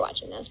are if you're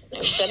watching this. And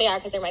I'm sure they are,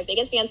 because they're my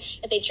biggest fans.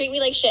 If they treat me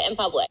like shit in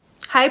public.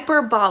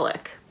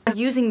 Hyperbolic.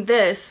 Using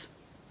this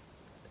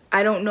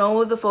I don't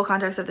know the full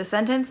context of the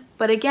sentence,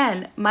 but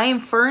again, my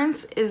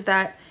inference is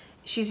that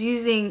she's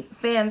using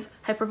fans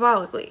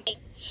hyperbolically.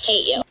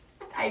 Hate you.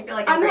 I feel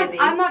like I'm crazy.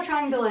 I'm not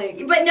trying to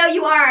like. But no,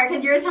 you are,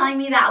 because you're telling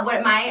me that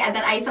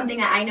something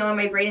that I know in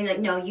my brain, and like,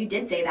 no, you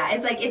did say that.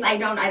 It's like I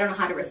don't know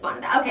how to respond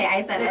to that. Okay,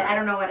 I said it. I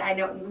don't know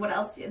what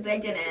else I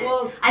didn't.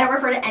 Well, I don't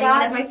refer to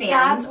anyone as my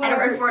fans. I don't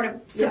refer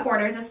to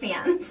supporters as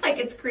fans. Like,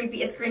 it's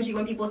creepy, it's cringy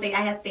when people say I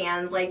have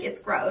fans. Like, it's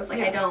gross.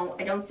 Like, I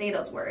don't say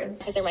those words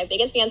Because they're my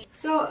biggest fans.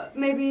 So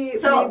maybe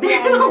there's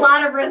a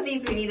lot of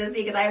receipts we need to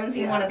see, because I haven't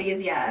seen one of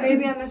these yet.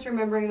 Maybe I'm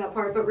misremembering that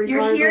part, but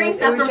regardless, you're hearing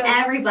stuff from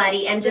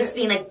everybody and just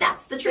being like,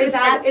 that's the truth.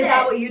 Is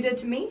that what you did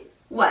to me?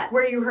 What?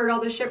 Where you heard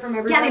all this shit from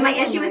everybody? Gabbie, my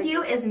issue with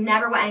you is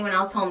never what anyone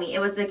else told me. It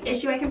was the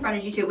issue I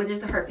confronted you to, which is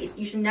the herpes.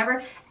 You should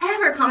never,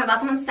 ever comment about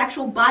someone's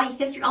sexual body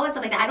history, all that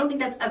stuff like that. I don't think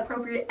that's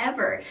appropriate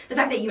ever. The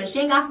fact that you and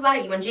Shane gossip about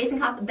it, you and Jason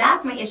gossip,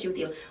 that's my issue with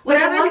you. What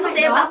other people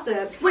say gossip.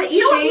 about... What, you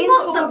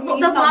know what people,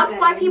 the Vlog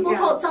Squad people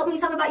told me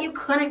stuff about you,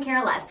 couldn't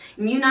care less.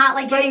 You not,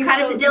 like, giving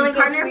credit to Dylan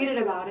Gardner? You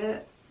tweeted about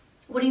it.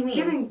 What do you mean?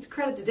 Giving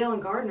credit to Dylan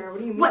Gardner.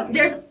 What do you mean? What?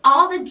 There's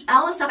all the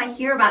stuff I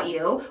hear about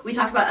you. We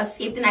talked about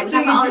Escape the Night. We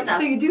talked about all this stuff.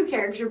 So you do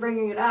care because you're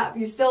bringing it up.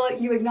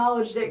 You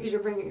acknowledged it because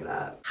you're bringing it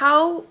up.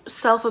 How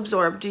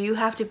self-absorbed do you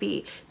have to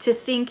be to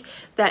think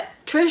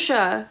that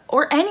Trisha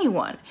or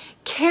anyone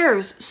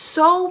cares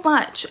so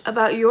much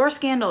about your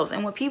scandals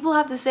and what people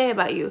have to say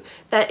about you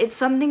that it's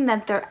something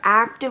that they're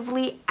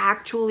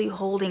actually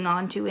holding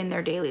on to in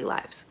their daily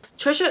lives?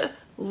 Trisha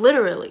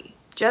literally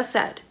just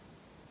said,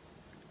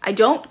 I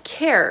don't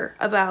care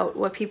about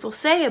what people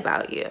say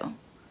about you,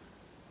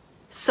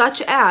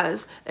 such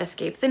as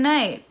Escape the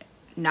Night,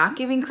 not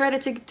giving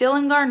credit to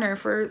Dylan Gardner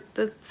for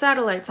the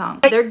Satellite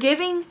song. They're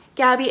giving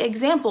Gabbie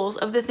examples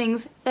of the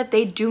things that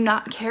they do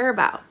not care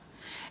about.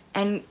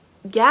 And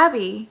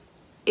Gabbie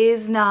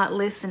is not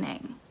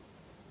listening.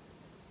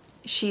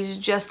 She's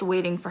just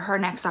waiting for her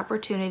next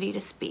opportunity to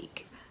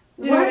speak.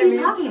 What are you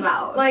talking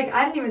about? Like,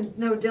 I didn't even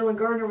know Dylan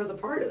Gardner was a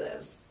part of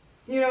this.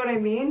 You know what I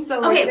mean? So,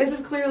 like, this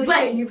is clearly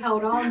shit you've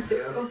held on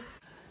to.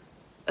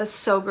 That's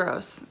so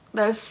gross.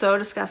 That is so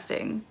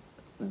disgusting.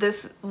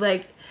 This,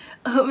 like,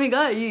 oh my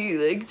god,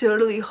 you, like,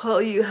 totally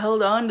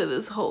held on to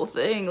this whole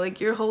thing. Like,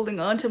 you're holding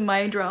on to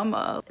my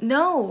drama.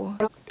 No.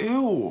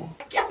 Ew.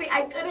 Gabbie,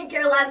 I couldn't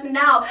care less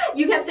now.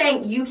 You kept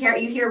saying you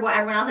hear what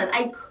everyone else says.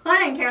 I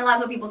couldn't care less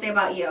what people say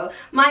about you.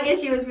 My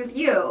issue is with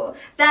you.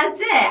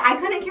 That's it. I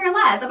couldn't care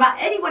less about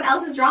anyone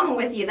else's drama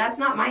with you. That's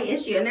not my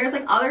issue. And there's,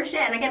 like, other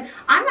shit. And again,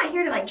 I'm not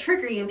here to, like,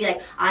 trigger you and be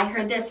like, I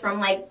heard this from,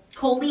 like,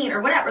 Colleen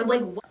or whatever.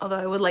 Like, although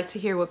I would like to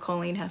hear what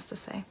Colleen has to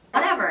say.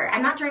 Whatever.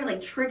 I'm not trying to,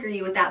 like, trigger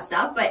you with that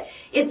stuff, but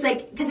it's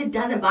like, because it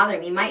doesn't bother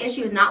me. My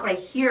issue is not what I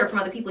hear from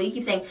other people. You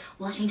keep saying,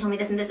 well, Shane told me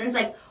this and this, and it's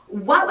like,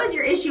 what was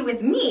your issue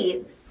with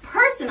me?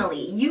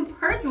 Personally, you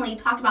personally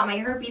talked about my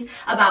herpes,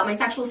 about my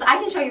sexual, so I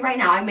can show you right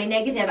now. I have my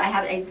negative. I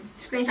have a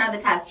screenshot of the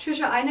test.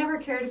 Trisha, I never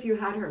cared if you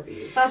had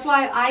herpes. That's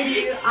why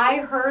I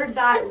heard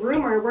that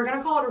rumor. We're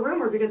gonna call it a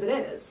rumor because it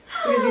is.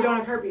 Because you don't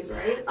have herpes,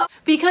 right?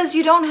 Because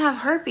you don't have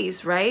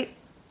herpes, right?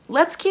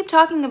 Let's keep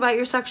talking about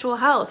your sexual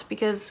health,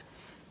 because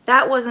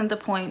that wasn't the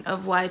point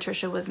of why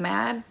Trisha was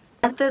mad.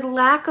 The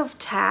lack of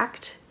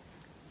tact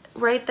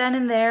right then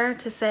and there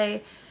to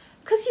say,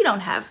 because you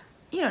don't have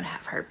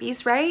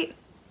herpes, right?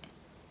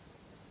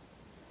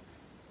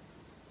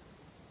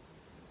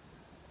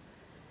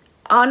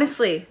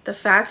 Honestly, the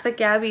fact that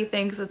Gabbie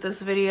thinks that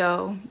this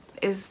video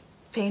is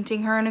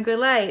painting her in a good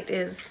light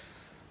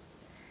is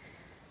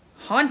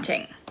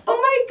haunting. Oh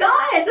my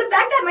gosh, the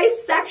fact that my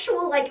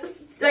sexual, like,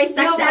 my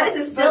sex status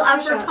is still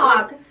up for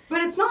talk.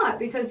 But it's not,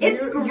 because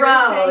it's you're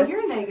gross. saying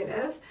you're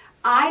negative.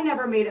 I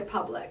never made it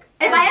public.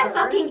 If I have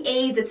fucking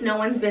AIDS, it's no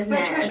one's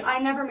business. But Trish, I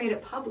never made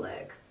it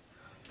public.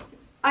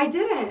 I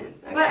didn't.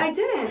 Okay. But I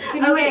didn't.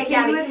 Can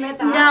you admit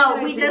that?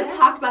 No, we just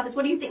talked about this.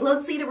 What do you think?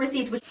 Let's see the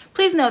receipts.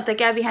 Please note that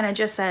Gabbie Hanna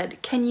just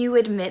said, can you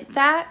admit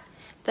that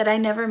I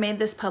never made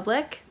this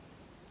public?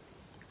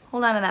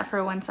 Hold on to that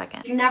for 1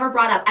 second. You never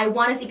brought up. I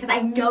want to see, because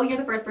I know you're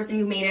the first person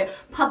who made it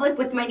public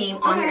with my name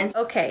on your Instagram.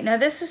 Okay, now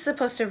this is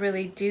supposed to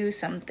really do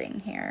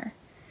something here.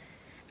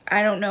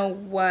 I don't know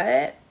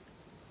what,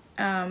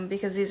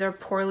 because these are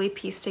poorly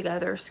pieced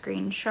together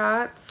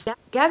screenshots.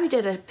 Gabbie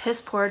did a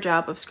piss poor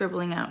job of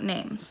scribbling out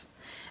names,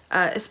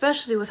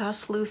 especially with how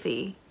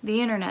sleuthy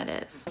the internet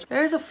is.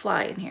 There's a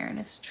fly in here and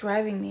it's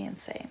driving me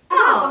insane.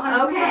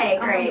 Oh, okay,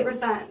 great.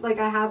 100%. Like,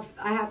 I have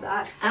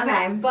that.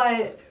 Okay.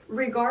 But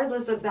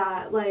regardless of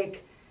that,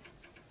 like,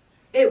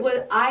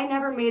 I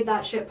never made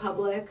that shit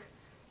public.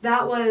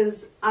 That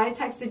was, I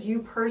texted you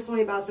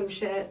personally about some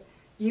shit.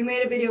 You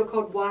made a video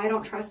called Why I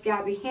Don't Trust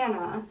Gabbie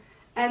Hanna.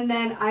 And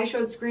then I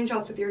showed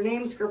screenshots with your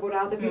name scribbled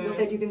out that people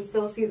said you can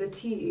still see the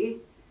T.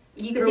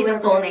 You can see the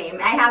full name.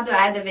 I have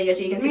the video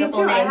too. You can see the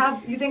full name.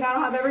 You think I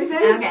don't have everything?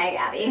 Okay,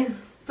 Gabbie.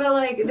 But,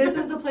 like, this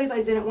is the place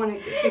I didn't want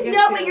to get to.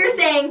 No, but you're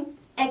saying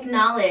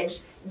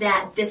acknowledge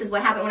that this is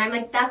what happened. When I'm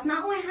like, that's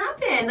not what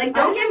happened. Like,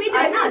 don't get me to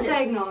acknowledge it. I didn't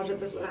say acknowledge that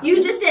this would happen.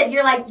 You just did.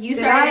 You're like, you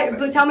started.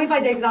 But tell me if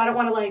I did, because I don't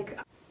want to, like.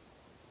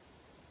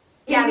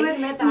 Can you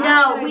admit that?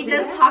 No, we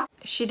just talked.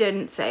 she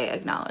didn't say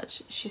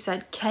acknowledge. She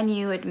said, can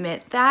you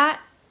admit that?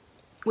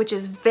 Which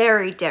is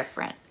very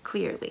different,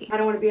 clearly. I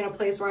don't want to be in a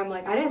place where I'm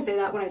like, I didn't say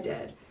that when I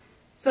did.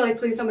 So like,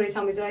 please somebody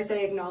tell me, did I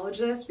say acknowledge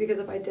this? Because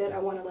if I did, I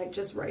want to like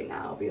just right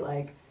now be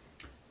like,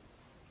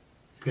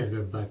 you guys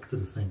go back to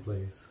the same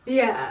place.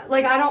 Yeah,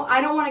 like I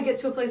don't want to get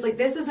to a place like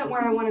this isn't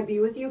where I want to be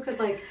with you, because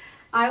like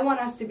I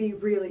want us to be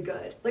really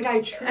good. Like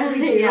I truly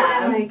do.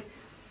 Yeah. And like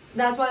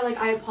that's why like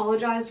I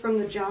apologized from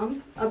the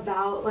jump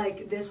about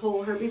like this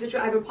whole herpes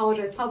situation. I've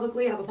apologized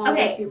publicly. I've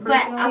apologized to you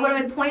personally. But what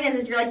my point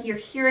is you're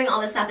hearing all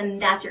this stuff, and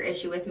that's your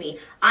issue with me.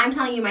 I'm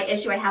telling you my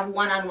issue. I have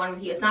one-on-one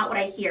with you. It's not what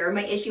I hear.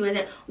 My issue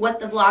isn't what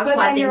the vlog squad thinks of you.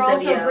 But then you're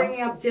also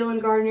bringing up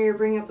Dylan Gardner. You're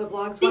bringing up the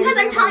vlog squad. Because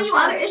I'm telling you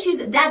other issues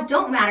that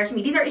don't matter to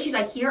me. These are issues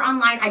I hear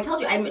online. I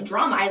told you I'm a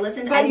drama. I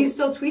listened. But you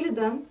still tweeted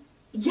them.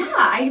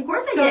 Yeah, of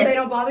course I did. So they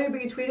don't bother you,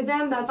 but you tweeted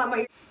them. That's not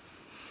what.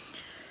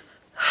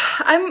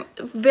 I'm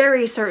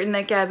very certain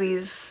that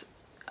Gabbie's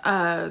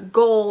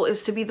goal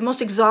is to be the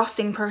most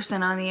exhausting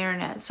person on the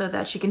internet so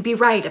that she can be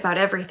right about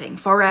everything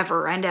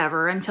forever and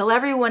ever until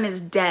everyone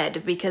is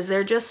dead, because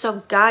they're just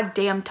so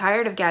goddamn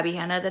tired of Gabbie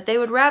Hanna that they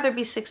would rather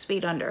be 6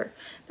 feet under.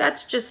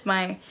 That's just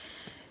my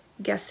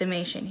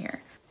guesstimation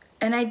here.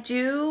 And I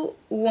do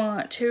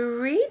want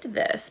to read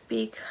this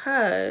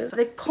because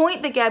the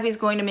point that Gabbie's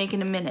going to make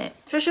in a minute,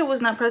 Trisha was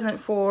not present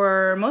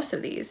for most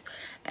of these,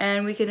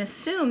 and we can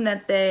assume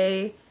that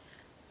they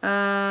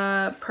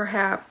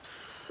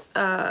perhaps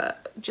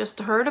just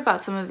heard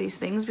about some of these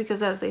things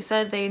because, as they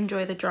said, they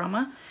enjoy the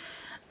drama.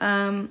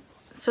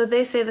 So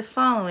they say the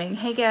following: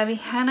 hey Gabbie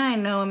Hanna, I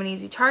know I'm an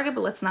easy target,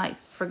 but let's not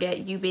forget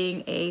you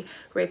being a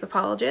rape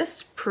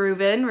apologist,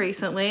 proven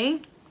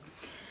recently.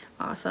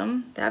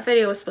 Awesome. That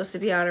video was supposed to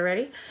be out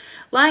already.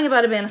 Lying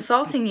about a man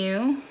assaulting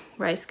you,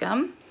 rice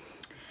gum.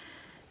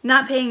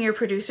 Not paying your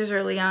producers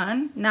early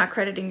on, not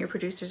crediting your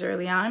producers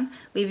early on,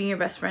 leaving your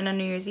best friend on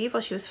New Year's Eve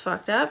while she was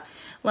fucked up,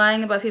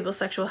 lying about people's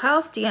sexual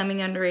health, DMing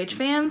underage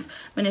fans,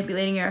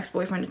 manipulating your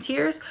ex-boyfriend to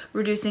tears,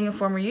 reducing a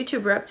former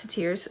YouTube rep to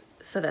tears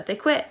so that they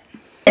quit.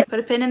 Put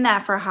a pin in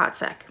that for a hot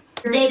sec.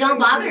 They don't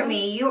bother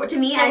me. To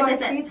me, as I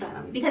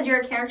said, because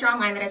you're a character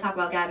online that I talk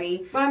about,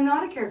 Gabbie. But I'm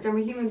not a character. I'm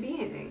a human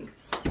being.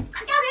 Gabbie,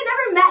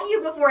 I never met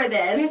you before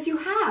this. Yes, you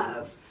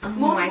have. Oh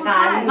my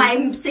god, my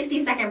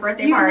 62nd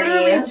birthday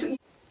party.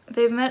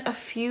 They've met a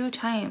few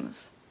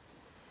times.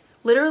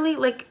 Literally,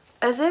 like,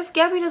 as if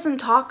Gabbie doesn't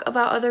talk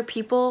about other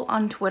people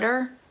on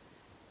Twitter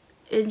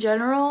in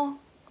general.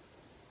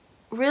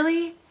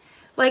 Really?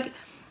 Like,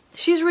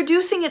 she's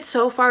reducing it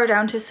so far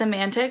down to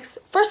semantics.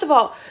 First of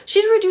all,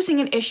 she's reducing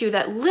an issue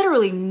that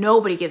literally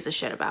nobody gives a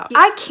shit about.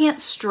 I can't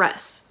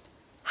stress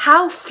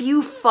how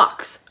few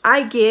fucks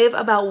I give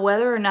about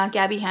whether or not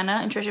Gabbie Hanna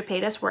and Trisha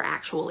Paytas were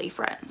actually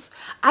friends.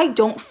 I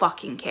don't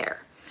fucking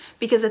care.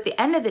 Because at the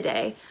end of the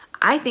day,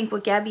 I think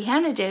what Gabbie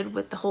Hanna did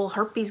with the whole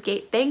herpes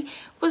gate thing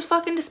was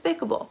fucking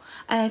despicable.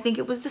 And I think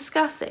it was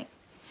disgusting.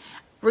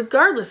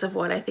 Regardless of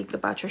what I think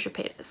about Trisha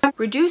Paytas.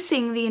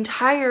 Reducing the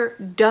entire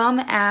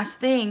dumb-ass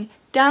thing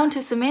down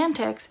to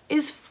semantics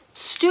is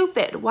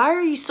stupid. Why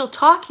are you still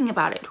talking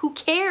about it? Who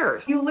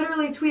cares? You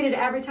literally tweeted,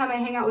 every time I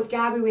hang out with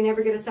Gabbie, we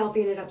never get a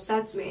selfie and it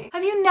upsets me.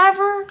 Have you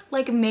never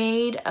like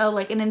made a,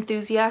 like an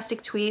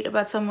enthusiastic tweet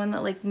about someone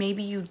that like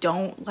maybe you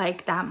don't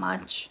like that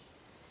much?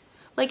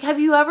 Like, have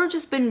you ever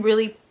just been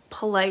really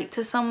polite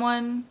to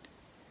someone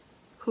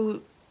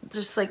who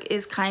just like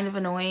is kind of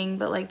annoying,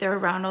 but like they're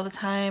around all the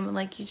time and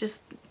like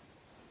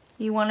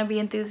you want to be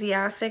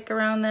enthusiastic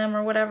around them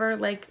or whatever?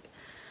 Like,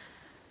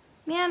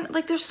 man,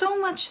 like there's so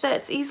much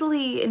that's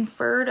easily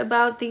inferred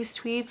about these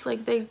tweets.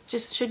 Like, they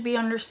just should be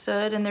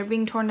understood, and they're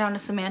being torn down to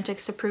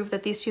semantics to prove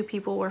that these two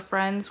people were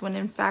friends when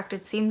in fact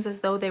it seems as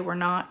though they were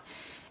not,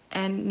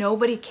 and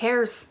nobody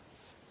cares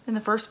in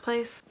the first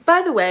place.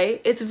 By the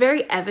way, it's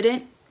very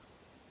evident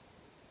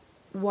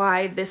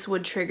why this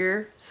would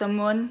trigger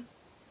someone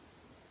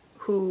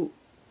who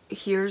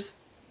hears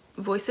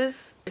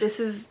voices. This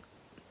is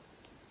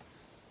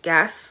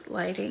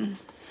gaslighting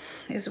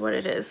is what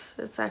it is.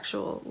 It's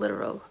actual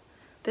literal.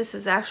 This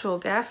is actual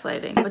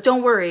gaslighting. But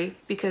don't worry,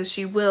 because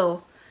she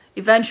will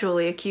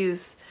eventually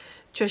accuse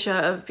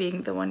Trisha of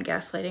being the one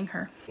gaslighting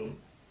her.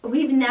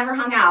 We've never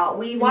hung out.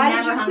 Why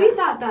did you tweet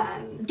that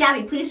then?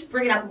 Gabbie, please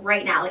bring it up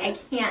right now. Like, I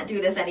can't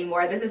do this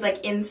anymore. This is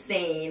like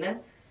insane.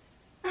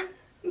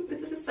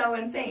 This is so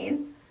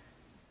insane.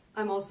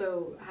 I'm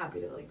also happy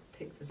to like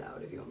take this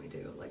out if you want me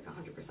to, like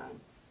 100%.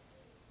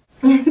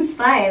 It's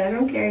fine. I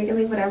don't care. You can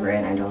leave whatever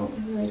in. I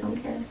really don't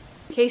care. In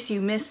case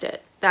you missed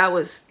it, that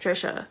was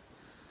Trisha.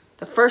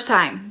 The first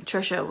time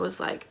Trisha was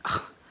like,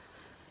 oh,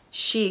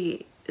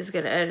 she is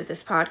gonna edit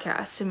this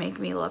podcast to make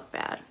me look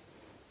bad.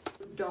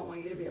 Don't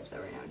want you to be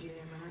upset right now, Gina.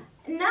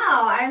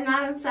 No, I'm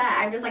not upset.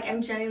 I'm just like,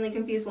 I'm genuinely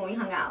confused when we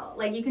hung out.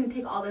 Like, you can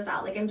take all this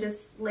out. Like, I'm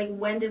just like,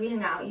 when did we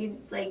hang out? You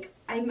like,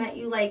 I met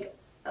you like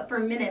for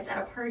minutes at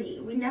a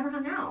party. We never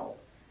hung out.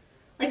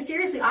 Like,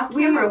 seriously, off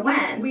camera.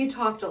 When? We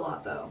talked a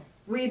lot though.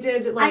 We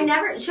did like. I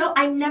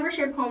never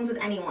shared poems with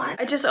anyone.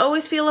 I just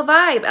always feel a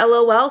vibe,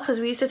 LOL, because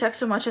we used to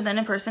text so much and then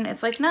in person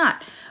it's like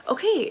not.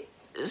 Okay,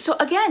 So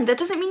again, that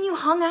doesn't mean you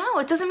hung out.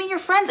 It doesn't mean you're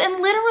friends.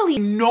 And literally,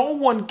 No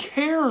one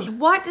cares.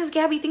 what does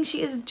Gabbie think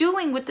she is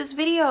doing with this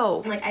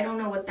video? Like, I don't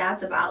know what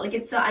that's about. Like,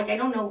 it's so, like, I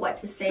don't know what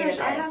to say to Trish, this.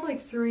 I have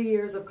like 3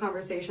 years of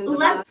conversations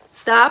Let- about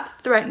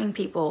Stop threatening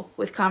people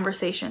with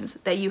conversations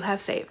that you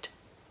have saved.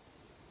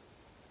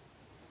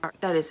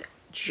 That is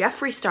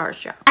Jeffree Star's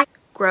job.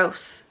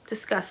 Gross,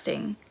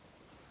 disgusting,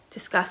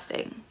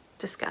 disgusting,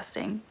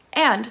 disgusting.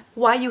 And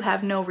why you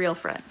have no real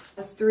friends.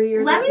 3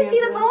 years. Let of me see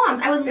the dances. poems.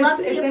 I would love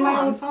to see It's a in my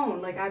own poem.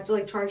 phone. Like I have to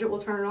like charge it.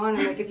 We'll turn it on.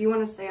 And like if you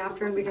want to stay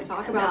after and we can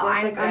talk about No, this.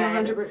 I'm Like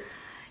I'm good. 100%.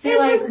 See, It's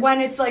like just-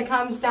 when it's like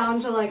comes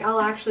down to like I'll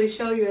actually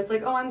show you. It's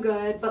like, oh, I'm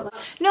good, but like,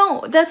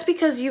 No, that's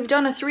because you've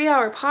done a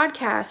 3-hour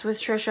podcast with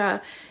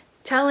Trisha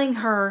telling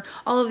her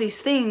all of these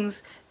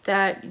things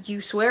that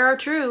you swear are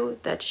true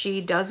that she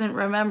doesn't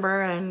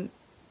remember and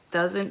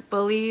doesn't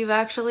believe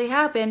actually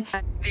happened.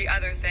 The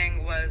other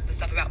thing was the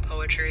stuff about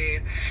poetry.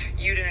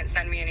 You didn't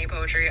send me any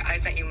poetry. I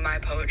sent you my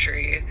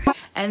poetry.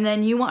 And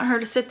then you want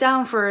her to sit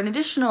down for an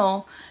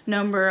additional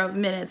number of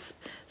minutes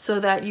so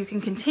that you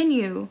can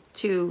continue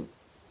to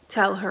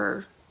tell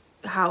her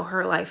how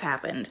her life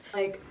happened.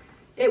 like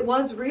it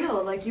was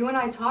real. Like you and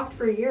I talked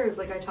for years.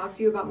 Like I talked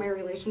to you about my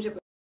relationship.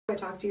 I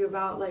talked to you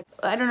about like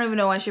I don't even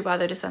know why she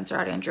bothered to censor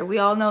out Andrew. We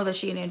all know that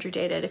she and Andrew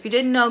dated. If you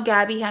didn't know,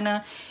 Gabbie,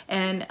 Hanna,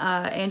 and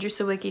Andrew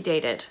Sawicki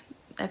dated,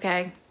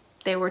 okay?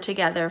 They were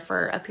together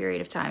for a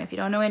period of time. If you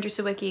don't know Andrew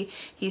Sawicki,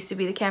 he used to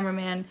be the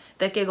cameraman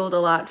that giggled a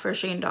lot for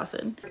Shane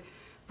Dawson.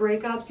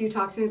 breakups. You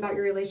talked to me about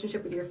your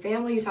relationship with your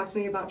family. You talked to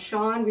me about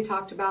Sean. We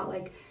talked about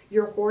like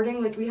your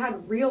hoarding. Like we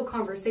had real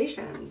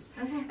conversations.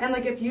 Okay. And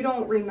like if you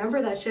don't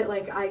remember that shit,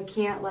 like I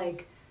can't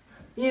like,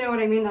 you know what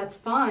I mean? That's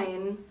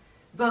fine.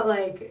 But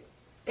like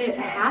it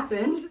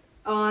happened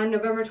on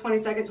November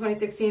 22nd,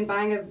 2016,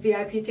 buying a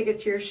VIP ticket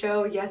to your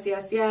show. Yes,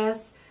 yes,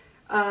 yes.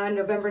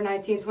 November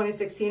 19,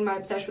 2016, my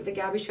obsession with the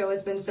Gabbie show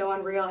has been so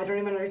unreal. I don't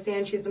even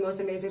understand. She's the most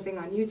amazing thing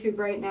on YouTube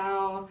right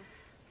now.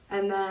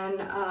 And then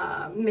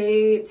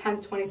May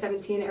 10th,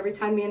 2017, every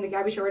time me and the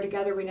Gabbie show are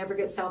together, we never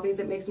get selfies.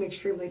 It makes me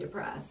extremely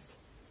depressed.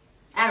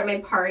 At my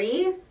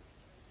party?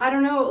 I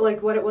don't know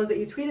like what it was that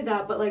you tweeted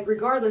that, but like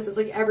regardless, it's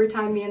like every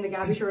time me and the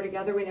Gabbie show are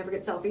together, we never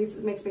get selfies.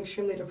 It makes me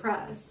extremely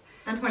depressed.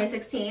 On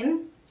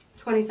 2016?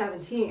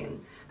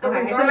 2017. But Okay,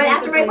 so regardless,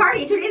 after it's my like,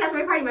 party, 2 days after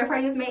my party. My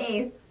party was May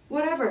 8th.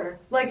 whatever.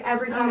 Like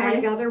every time we're Okay.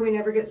 together, we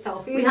never get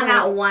selfies. We hung Like,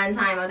 out one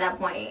time at that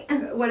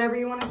point. whatever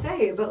you want to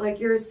say, but like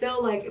you're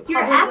still like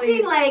You're publicly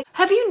acting like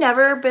Have you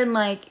never been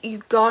like,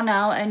 you've gone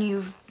out and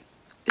you've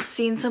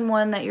seen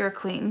someone that you're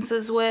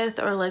acquaintances with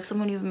or like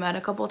someone you've met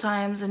a couple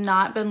times and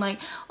not been like,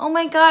 oh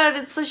my god,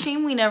 it's a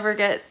shame we never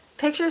get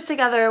pictures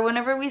together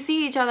whenever we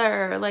see each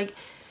other? Like,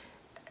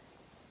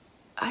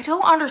 I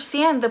don't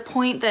understand the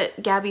point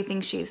that Gabbie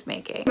thinks she's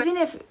making. Even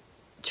if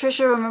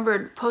Trisha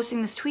remembered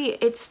posting this tweet,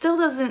 it still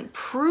doesn't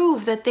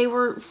prove that they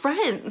were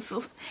friends.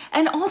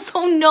 And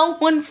also no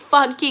one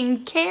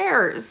fucking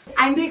cares.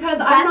 because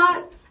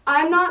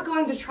I'm not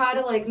going to try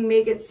to like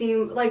make it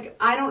seem like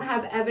I don't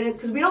have evidence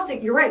because we don't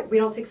take, you're right, we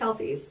don't take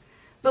selfies.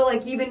 But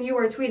like even you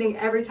are tweeting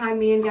every time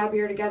me and Gabbie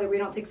are together, we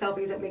don't take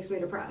selfies. It makes me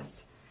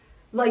depressed.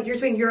 Like you're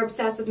tweeting, you're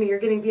obsessed with me. You're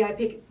getting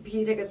VIP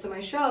tickets to my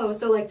show.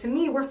 So like to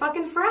me, we're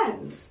fucking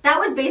friends. that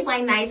was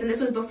baseline nice, and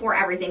this was before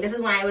everything. This is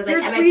when I was like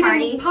You're at my tweeting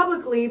party.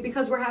 publicly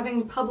because we're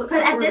having public.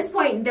 Because at this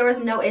point, there was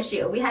no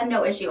issue. We had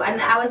no issue. And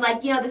I was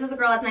like, you know, this is a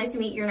girl that's nice to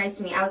meet. You're nice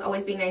to me. I was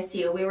always being nice to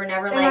you. We were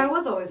never and I like,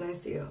 was always nice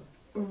to you.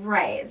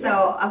 right.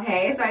 So,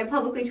 okay. So I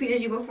publicly tweeted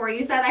you before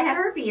you said I had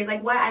herpes.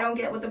 Like, what? I don't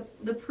get what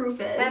the proof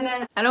is. And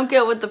then I don't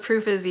get what the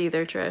proof is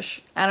either,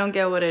 Trish. I don't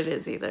get what it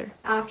is either.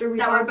 after we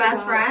that we're talked best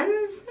about-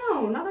 friends?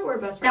 No, not that we're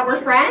best friends. That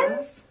we're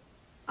friends?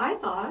 I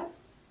thought.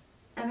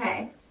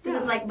 Okay. This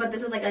Yeah. is like, but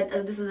this is like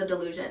this is a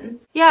delusion.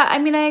 Yeah, I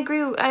mean, I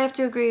agree. I have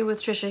to agree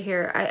with Trisha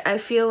here. I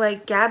feel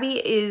like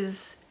Gabbie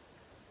is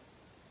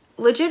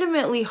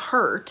legitimately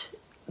hurt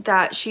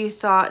that she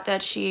thought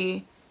that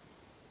she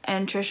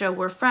and Trisha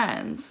were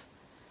friends.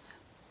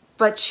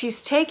 But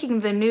she's taking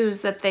the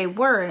news that they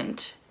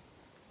weren't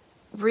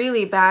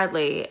really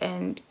badly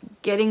and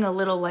getting a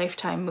little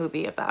Lifetime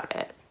movie about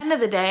it. At the end of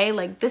the day,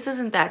 like, this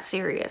isn't that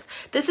serious.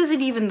 This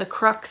isn't even the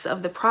crux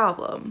of the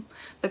problem.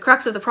 The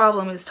crux of the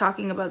problem is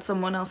talking about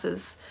someone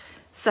else's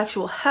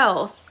sexual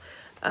health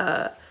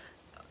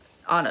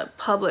on a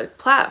public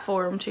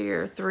platform to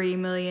your 3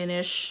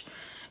 million-ish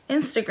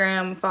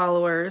Instagram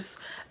followers,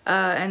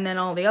 and then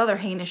all the other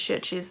heinous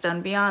shit she's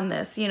done beyond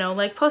this. You know,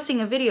 like posting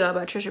a video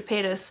about Trisha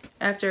Paytas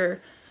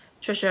after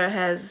Trisha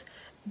has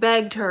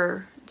begged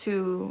her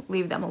to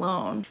leave them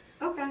alone.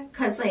 Okay.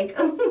 Because, like,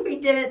 we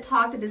didn't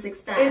talk to this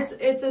extent.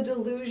 It's a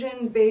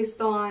delusion based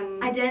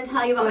on. I didn't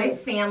tell you about my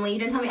family. You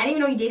didn't tell me. I didn't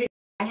even know you dated.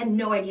 I had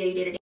no idea you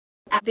dated.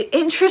 The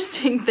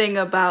interesting thing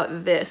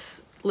about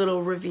this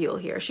little reveal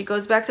here, she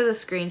goes back to the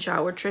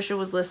screenshot where Trisha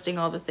was listing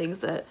all the things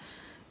that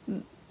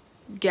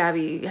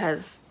Gabbie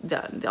has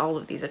done, all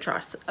of these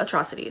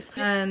atrocities.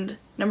 And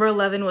number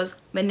 11 was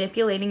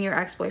manipulating your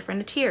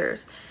ex-boyfriend to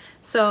tears.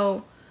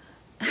 So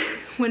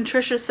when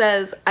Trisha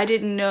says, I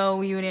didn't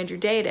know you and Andrew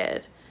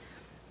dated,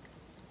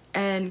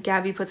 and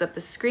Gabbie puts up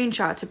the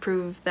screenshot to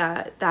prove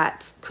that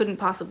that couldn't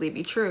possibly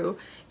be true.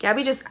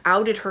 Gabbie just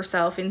outed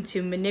herself into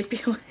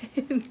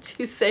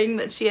into saying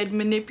that she had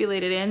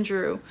manipulated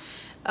Andrew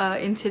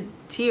into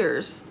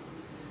tears.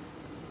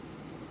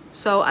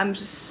 So I'm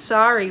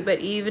sorry, but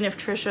even if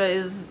Trisha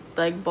is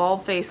like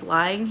bald-faced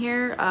lying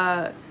here,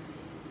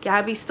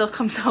 Gabbie still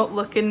comes out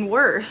looking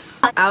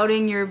worse.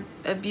 Outing your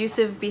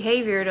abusive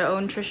behavior to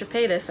own Trisha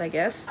Paytas, I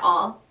guess.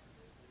 All.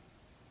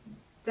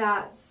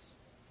 That's,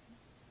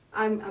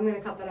 I'm gonna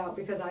cut that out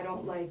because I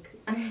don't like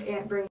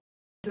bring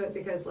to it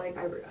because like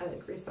I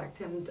like respect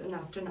him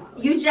enough to not.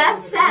 Like, you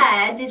just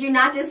said, did you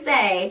not just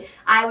say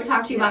I would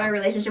talk to you about my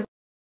relationship?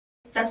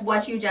 That's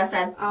what you just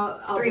said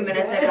I'll 3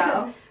 minutes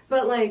ago.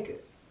 But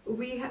like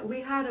we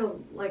had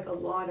a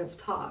lot of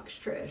talks,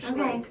 Trish.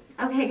 Okay,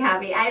 okay,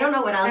 Gabbie. I don't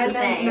know what else to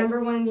say.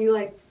 Remember when you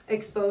like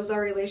exposed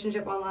our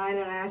relationship online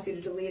and I asked you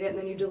to delete it, and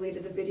then you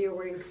deleted the video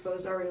where you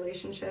exposed our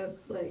relationship?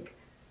 Like,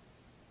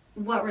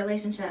 what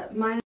relationship?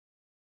 Mine.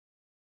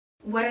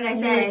 What did I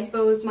say? You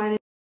exposed mine and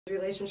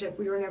relationship.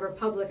 We were never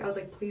public. I was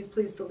like, please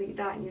delete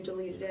that, and you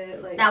deleted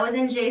it. Like, that was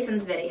in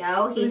Jason's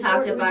video. He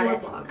talked about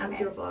it. Vlog. Okay. It was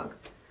your vlog.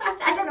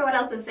 I don't know what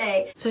else to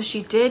say. So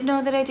she did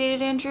know that I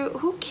dated Andrew?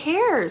 Who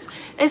cares?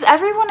 Is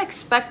everyone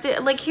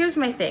expected? Like, here's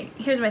my thing.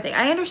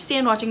 I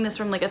understand watching this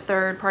from like a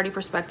third party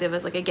perspective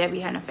as like a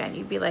Gabbie Hanna fan.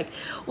 You'd be like,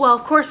 well,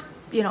 of course,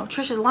 you know,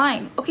 Trisha's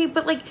lying. Okay,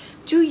 but like,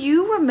 do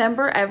you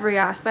remember every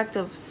aspect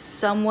of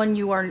someone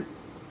you are,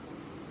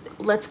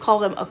 let's call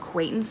them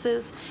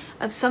acquaintances,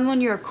 of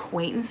someone you're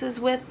acquaintances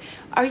with?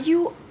 Are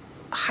you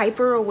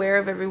hyper aware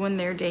of everyone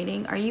they're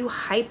dating? Are you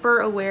hyper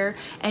aware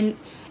and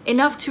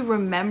enough to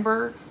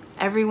remember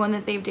everyone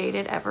that they've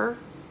dated ever?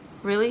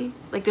 Really?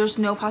 Like, there's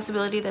no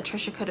possibility that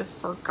Trisha could have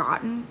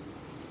forgotten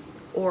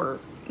or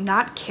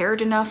not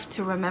cared enough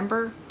to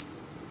remember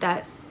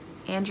that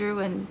Andrew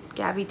and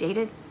Gabbie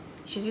dated?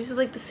 She's using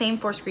like the same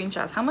 4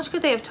 screenshots. How much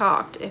could they have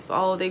talked if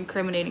all of the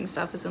incriminating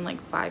stuff is in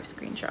like 5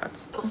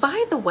 screenshots?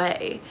 By the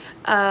way,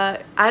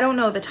 I don't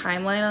know the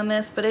timeline on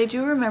this, but I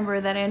do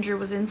remember that Andrew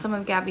was in some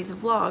of Gabbie's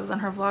vlogs on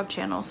her vlog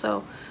channel.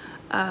 So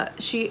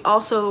she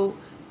also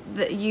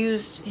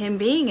used him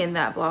being in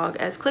that vlog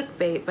as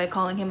clickbait by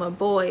calling him a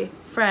boy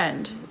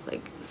friend,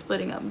 like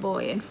splitting up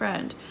boy and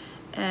friend.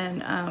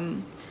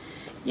 And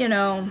you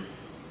know,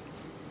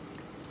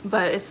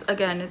 but it's,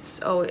 again, it's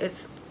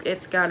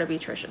gotta be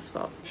Trisha's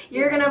fault.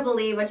 You're gonna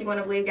believe what you want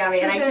to believe, Gabbie,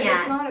 Trisha, and I can't.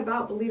 It's not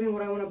about believing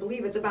what I want to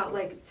believe. It's about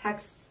like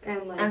texts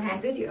and like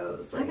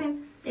videos. Like, okay,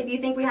 if you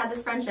think we had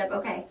this friendship,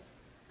 okay.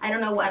 I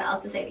don't know what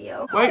else to say to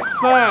you. White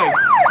flag!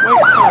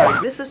 White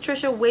flag! This is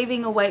Trisha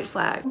waving a white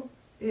flag.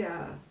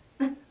 Yeah.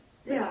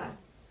 Yeah.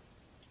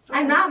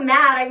 I'm not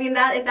mad. I mean,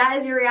 that if that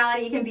is your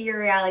reality, it can be your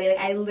reality. Like,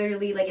 I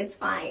literally, like, it's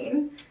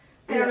fine.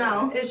 I don't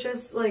know. It's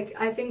just like,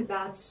 I think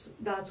that's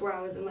where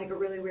I was in like a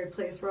really weird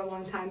place for a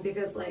long time,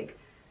 because like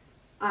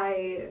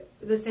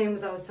the same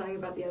as I was telling you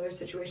about the other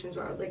situations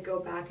where I would like go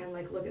back and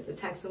like look at the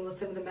text and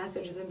listen to the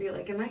messages and be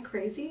like, am I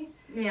crazy?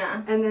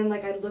 Yeah. And then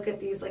like I'd look at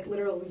these like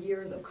literal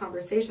years of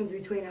conversations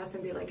between us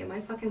and be like, am I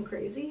fucking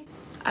crazy?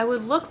 I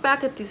would look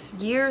back at these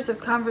years of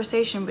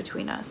conversation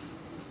between us.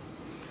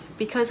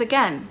 Because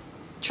again,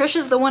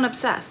 Trisha's the one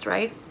obsessed,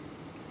 right?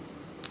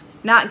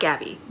 Not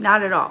Gabbie,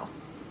 not at all.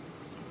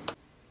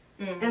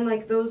 And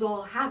like those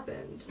all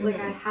happened. Like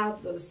I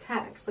have those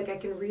texts, like I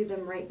can read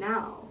them right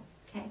now.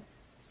 Okay.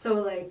 So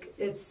like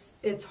it's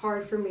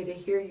hard for me to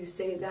hear you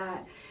say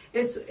that.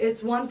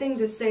 It's one thing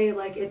to say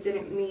like it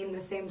didn't mean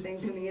the same thing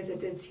to me as it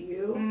did to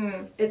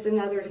you. It's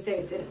another to say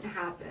it didn't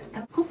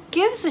happen. Who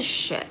gives a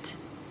shit?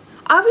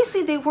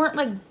 Obviously they weren't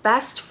like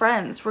best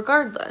friends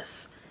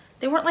regardless.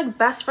 They weren't like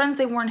best friends,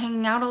 they weren't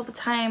hanging out all the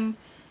time.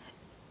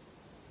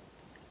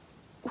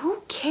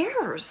 Who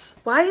cares?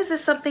 Why is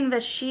this something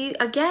that she,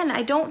 again,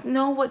 I don't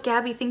know what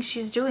Gabbie thinks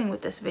she's doing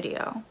with this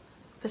video.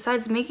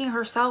 Besides making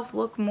herself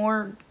look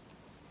more,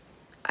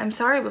 I'm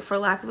sorry, but for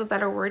lack of a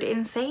better word,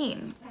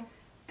 insane.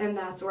 And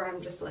that's where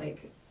I'm just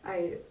like,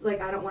 I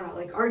don't want to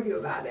like argue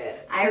about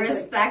it. I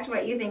respect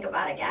what you think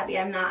about it, Gabbie.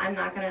 I'm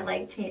not gonna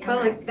like change. But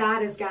like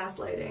that is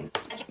gaslighting.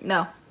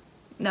 No,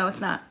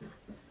 it's not.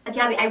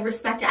 Gabbie, I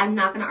respect it. I'm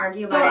not gonna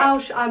argue about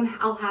it.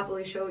 I'll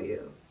happily show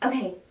you.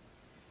 Okay.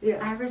 Yeah.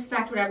 I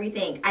respect whatever you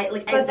think.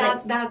 But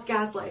that's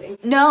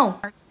gaslighting. No,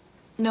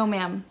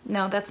 ma'am.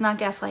 No, that's not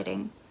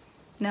gaslighting.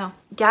 No.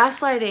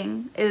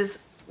 Gaslighting is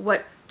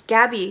what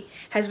Gabbie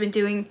has been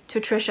doing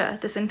to Trisha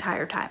this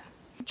entire time.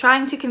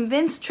 Trying to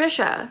convince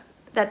Trisha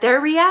that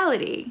their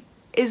reality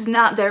is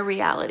not their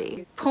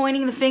reality.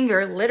 Pointing the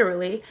finger,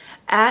 literally,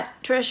 at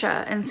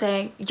Trisha and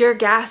saying, you're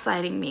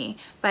gaslighting me,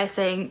 by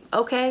saying,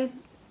 okay,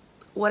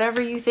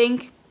 whatever you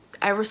think,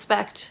 I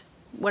respect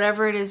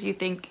whatever it is you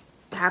think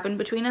happened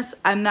between us.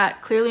 I'm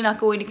clearly not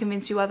going to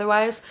convince you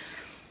otherwise.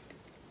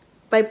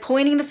 By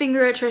pointing the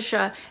finger at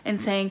Trisha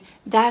and saying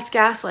that's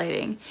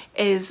gaslighting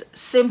is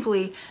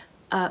simply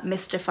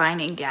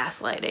misdefining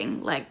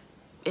gaslighting. Like,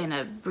 in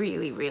a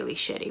really, really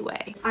shitty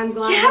way. I'm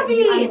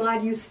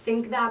glad you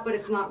think that, but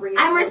it's not real.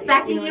 I'm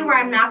respecting you where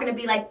I'm not going to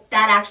be like,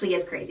 that actually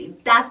is crazy.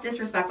 That's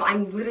disrespectful.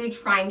 I'm literally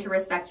trying to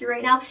respect you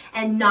right now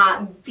and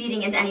not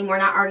feeding into anymore,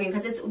 not arguing,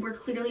 because we're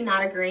clearly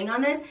not agreeing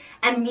on this.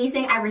 And me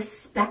saying I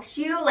respect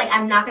you, like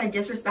I'm not going to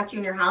disrespect you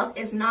in your house,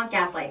 is not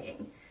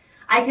gaslighting.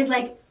 I could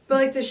like... But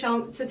like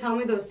to tell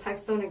me those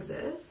texts don't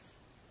exist?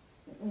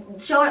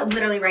 Show it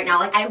literally right now.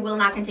 Like I will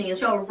not continue.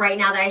 Show it right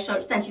now that I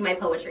sent you my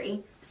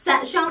poetry.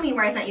 Show me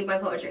where I sent you my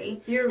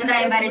poetry. And that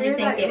I invited you to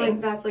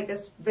Thanksgiving. That's like a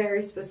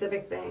very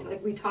specific thing.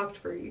 Like we talked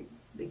for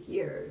like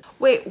years.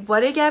 Wait, what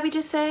did Gabby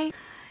just say?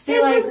 See,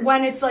 like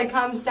when it's like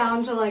comes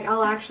down to like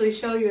I'll actually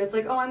show you. It's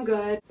like, oh, I'm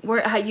good.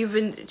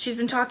 She's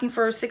been talking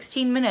for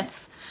 16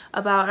 minutes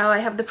about, oh, I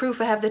have the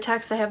proof, I have the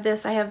text, I have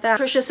this, I have that.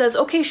 Trisha says,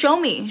 okay, show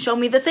me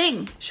the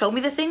thing. Show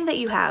me the thing that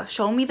you have.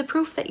 Show me the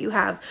proof that you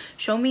have.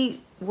 Show me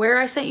where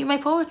I sent you my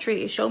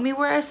poetry. Show me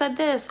where I said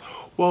this.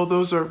 Well,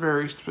 those are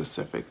very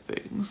specific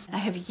things. I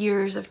have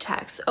years of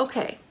texts.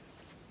 Okay.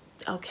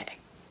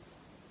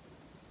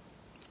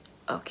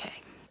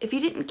 If you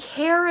didn't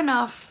care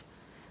enough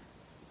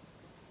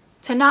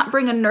to not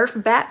bring a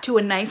Nerf bat to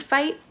a knife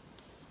fight,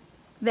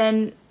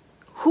 then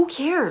who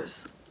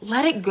cares?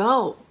 Let it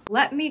go.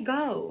 Let me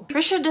go.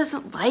 Trisha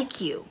doesn't like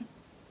you.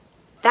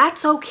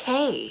 That's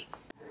okay.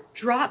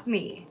 Drop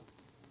me.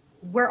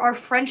 Where our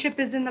friendship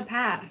is in the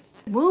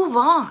past. Move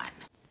on.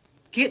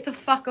 Get the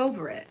fuck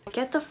over it.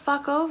 Get the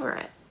fuck over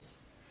it.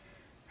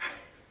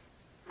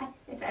 I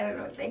don't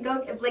know what to say.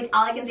 Go, like,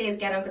 all I can say is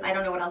get him, because I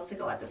don't know what else to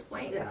go at this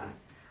point. Yeah.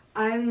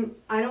 I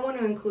don't want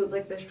to include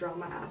like this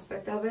drama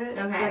aspect of it.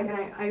 Okay. Like,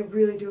 and I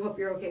really do hope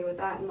you're okay with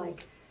that, and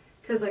like,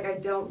 cause like I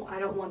don't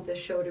want this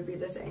show to be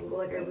this angle.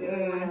 Like I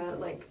really want to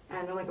like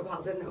end on like a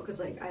positive note, cause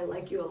like I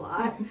like you a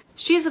lot.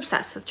 She's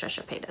obsessed with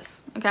Trisha Paytas.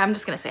 Okay, I'm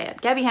just gonna say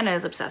it. Gabbie Hanna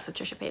is obsessed with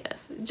Trisha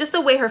Paytas. Just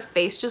the way her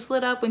face just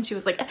lit up when she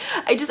was like,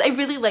 I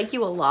really like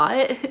you a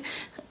lot.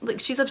 Like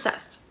she's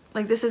obsessed.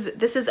 Like this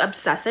is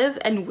obsessive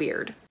and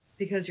weird.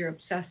 Because you're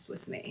obsessed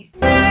with me.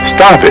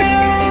 Stop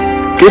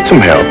it. Get some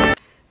help.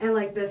 And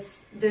like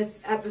this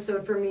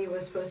episode for me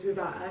was supposed to be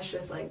about us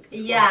just like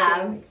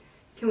yeah.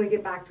 Can we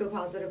get back to a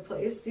positive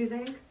place, do you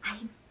think? I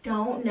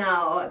don't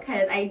know,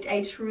 because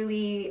I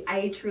truly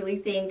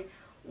think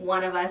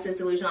one of us is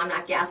delusional. I'm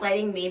not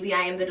gaslighting. Maybe I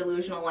am the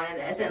delusional one in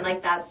this, and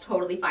like that's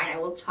totally fine. I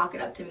will chalk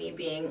it up to me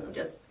being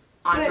just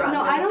on drugs.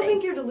 No, I don't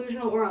think you're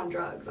delusional or on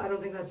drugs. I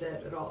don't think that's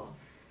it at all.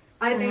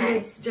 I think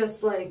it's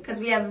just like because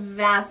we have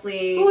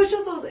vastly. Well,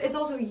 it's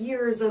also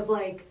years of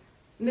like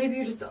maybe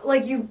you just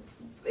like you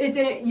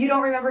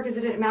don't remember because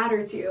it didn't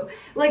matter to you.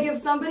 Like if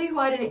somebody who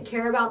I didn't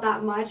care about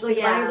that much, like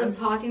I was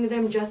talking to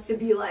them just to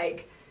be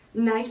like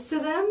nice to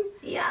them.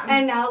 Yeah.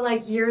 And now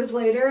like years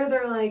later,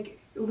 they're like,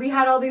 we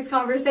had all these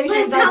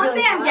conversations. But don't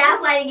say I'm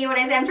gaslighting you when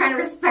I say I'm trying to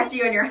respect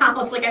you in your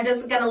house. Like I'm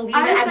just gonna leave it.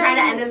 I'm trying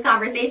to end this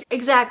conversation.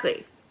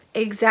 Exactly.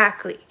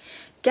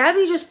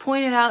 Gabbie just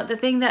pointed out the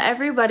thing that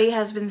everybody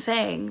has been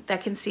saying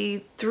that can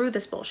see through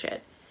this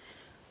bullshit.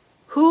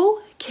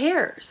 Who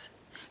cares?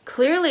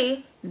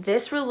 Clearly,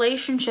 this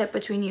relationship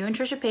between you and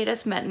Trisha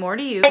Paytas meant more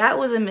to you. That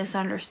was a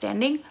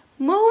misunderstanding.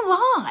 Move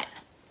on.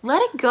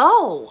 Let it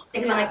go.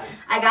 Because I'm like,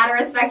 I gotta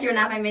respect you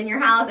enough. I'm in your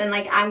house and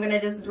like, I'm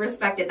gonna just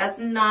respect it. That's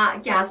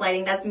not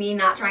gaslighting. That's me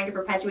not trying to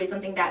perpetuate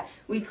something that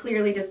we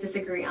clearly just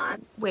disagree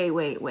on.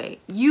 Wait.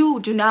 You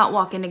do not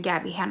walk into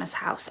Gabbie Hanna's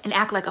house and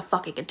act like a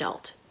fucking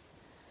adult.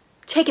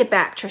 Take it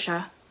back,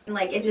 Trisha.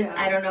 Like, it just,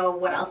 I don't know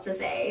what else to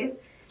say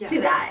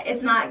to that.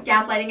 It's not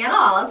gaslighting at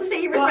all. To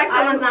say you respect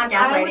someone's not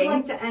gaslighting. I would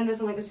like to end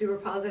this on like a super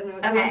positive note.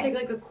 Okay. We're gonna take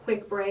like a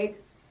quick break.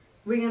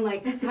 We can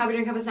like have a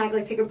drink, have a snack,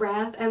 like take a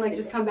breath, and like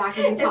just come back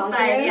and be positive.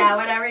 It's fine. Yeah,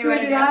 whatever you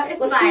want to do.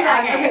 Let's do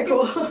that. Okay,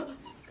 cool.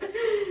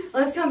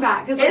 Let's come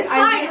back. Cause, like, it's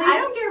fine. I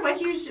don't care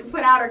what you should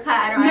put out or cut.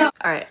 I don't know.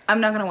 All right,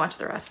 I'm not gonna watch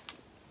the rest.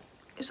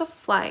 There's a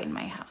fly in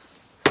my house.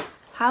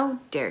 How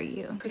dare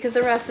you? Because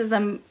the rest is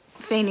them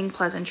feigning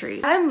pleasantry.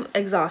 I'm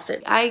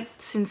exhausted. I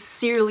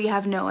sincerely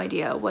have no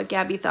idea what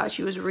Gabbie thought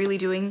she was really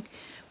doing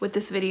with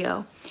this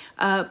video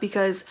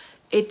because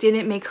it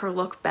didn't make her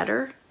look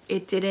better.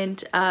 It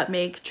didn't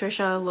make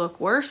Trisha look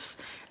worse.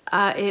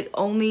 It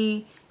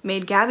only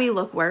made Gabbie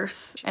look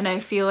worse. And I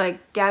feel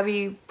like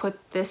Gabbie put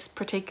this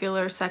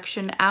particular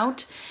section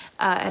out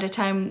at a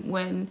time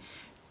when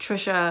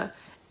Trisha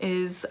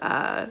is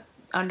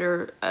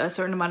under a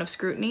certain amount of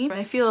scrutiny.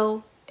 I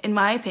feel, in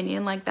my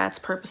opinion, like that's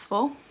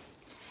purposeful.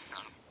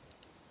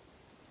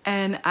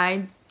 And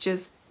I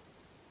just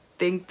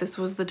think this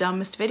was the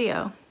dumbest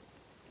video.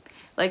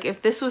 Like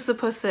if this was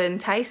supposed to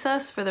entice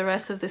us for the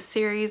rest of this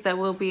series that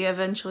will be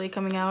eventually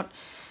coming out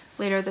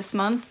later this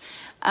month,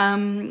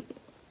 I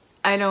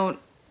don't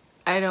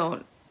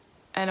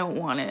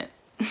want it.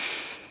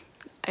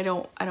 I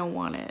don't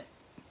want it.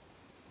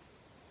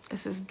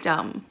 This is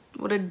dumb.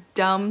 What a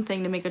dumb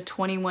thing to make a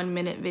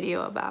 21-minute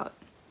video about.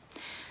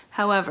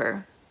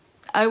 However,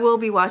 I will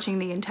be watching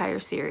the entire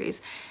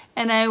series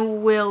and I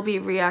will be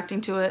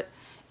reacting to it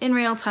in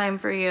real time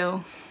for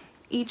you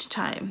each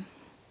time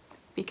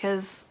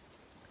because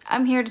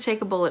I'm here to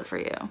take a bullet for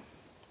you.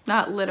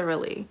 Not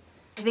literally,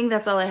 I think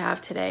that's all I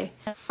have today.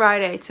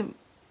 Friday, to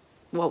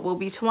what will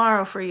be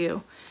tomorrow for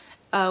you.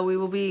 We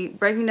will be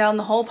breaking down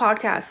the whole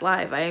podcast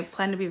live. I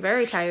plan to be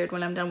very tired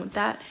when I'm done with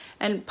that,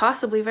 and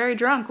possibly very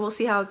drunk. We'll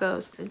see how it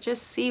goes.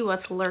 Just see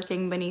what's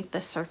lurking beneath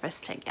the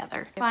surface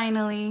together.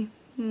 Finally,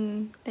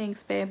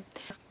 thanks babe.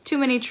 Too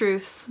many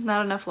truths,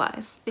 not enough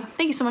lies.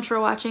 Thank you so much for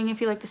watching.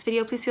 If you like this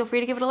video, please feel free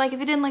to give it a like. If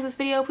you didn't like this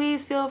video,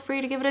 please feel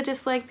free to give it a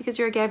dislike, because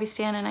you're a Gabbie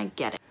stan and I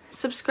get it.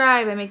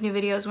 Subscribe. I make new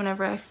videos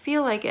whenever I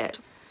feel like it.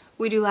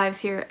 We do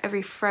lives here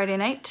every Friday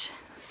night.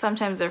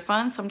 Sometimes they're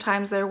fun,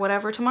 sometimes they're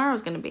whatever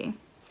tomorrow's gonna be.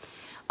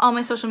 All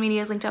my social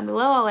media is linked down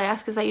below. All I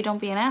ask is that you don't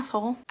be an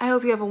asshole. I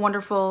hope you have a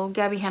wonderful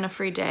Gabbie Hanna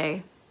free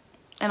day,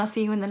 and I'll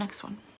see you in the next one.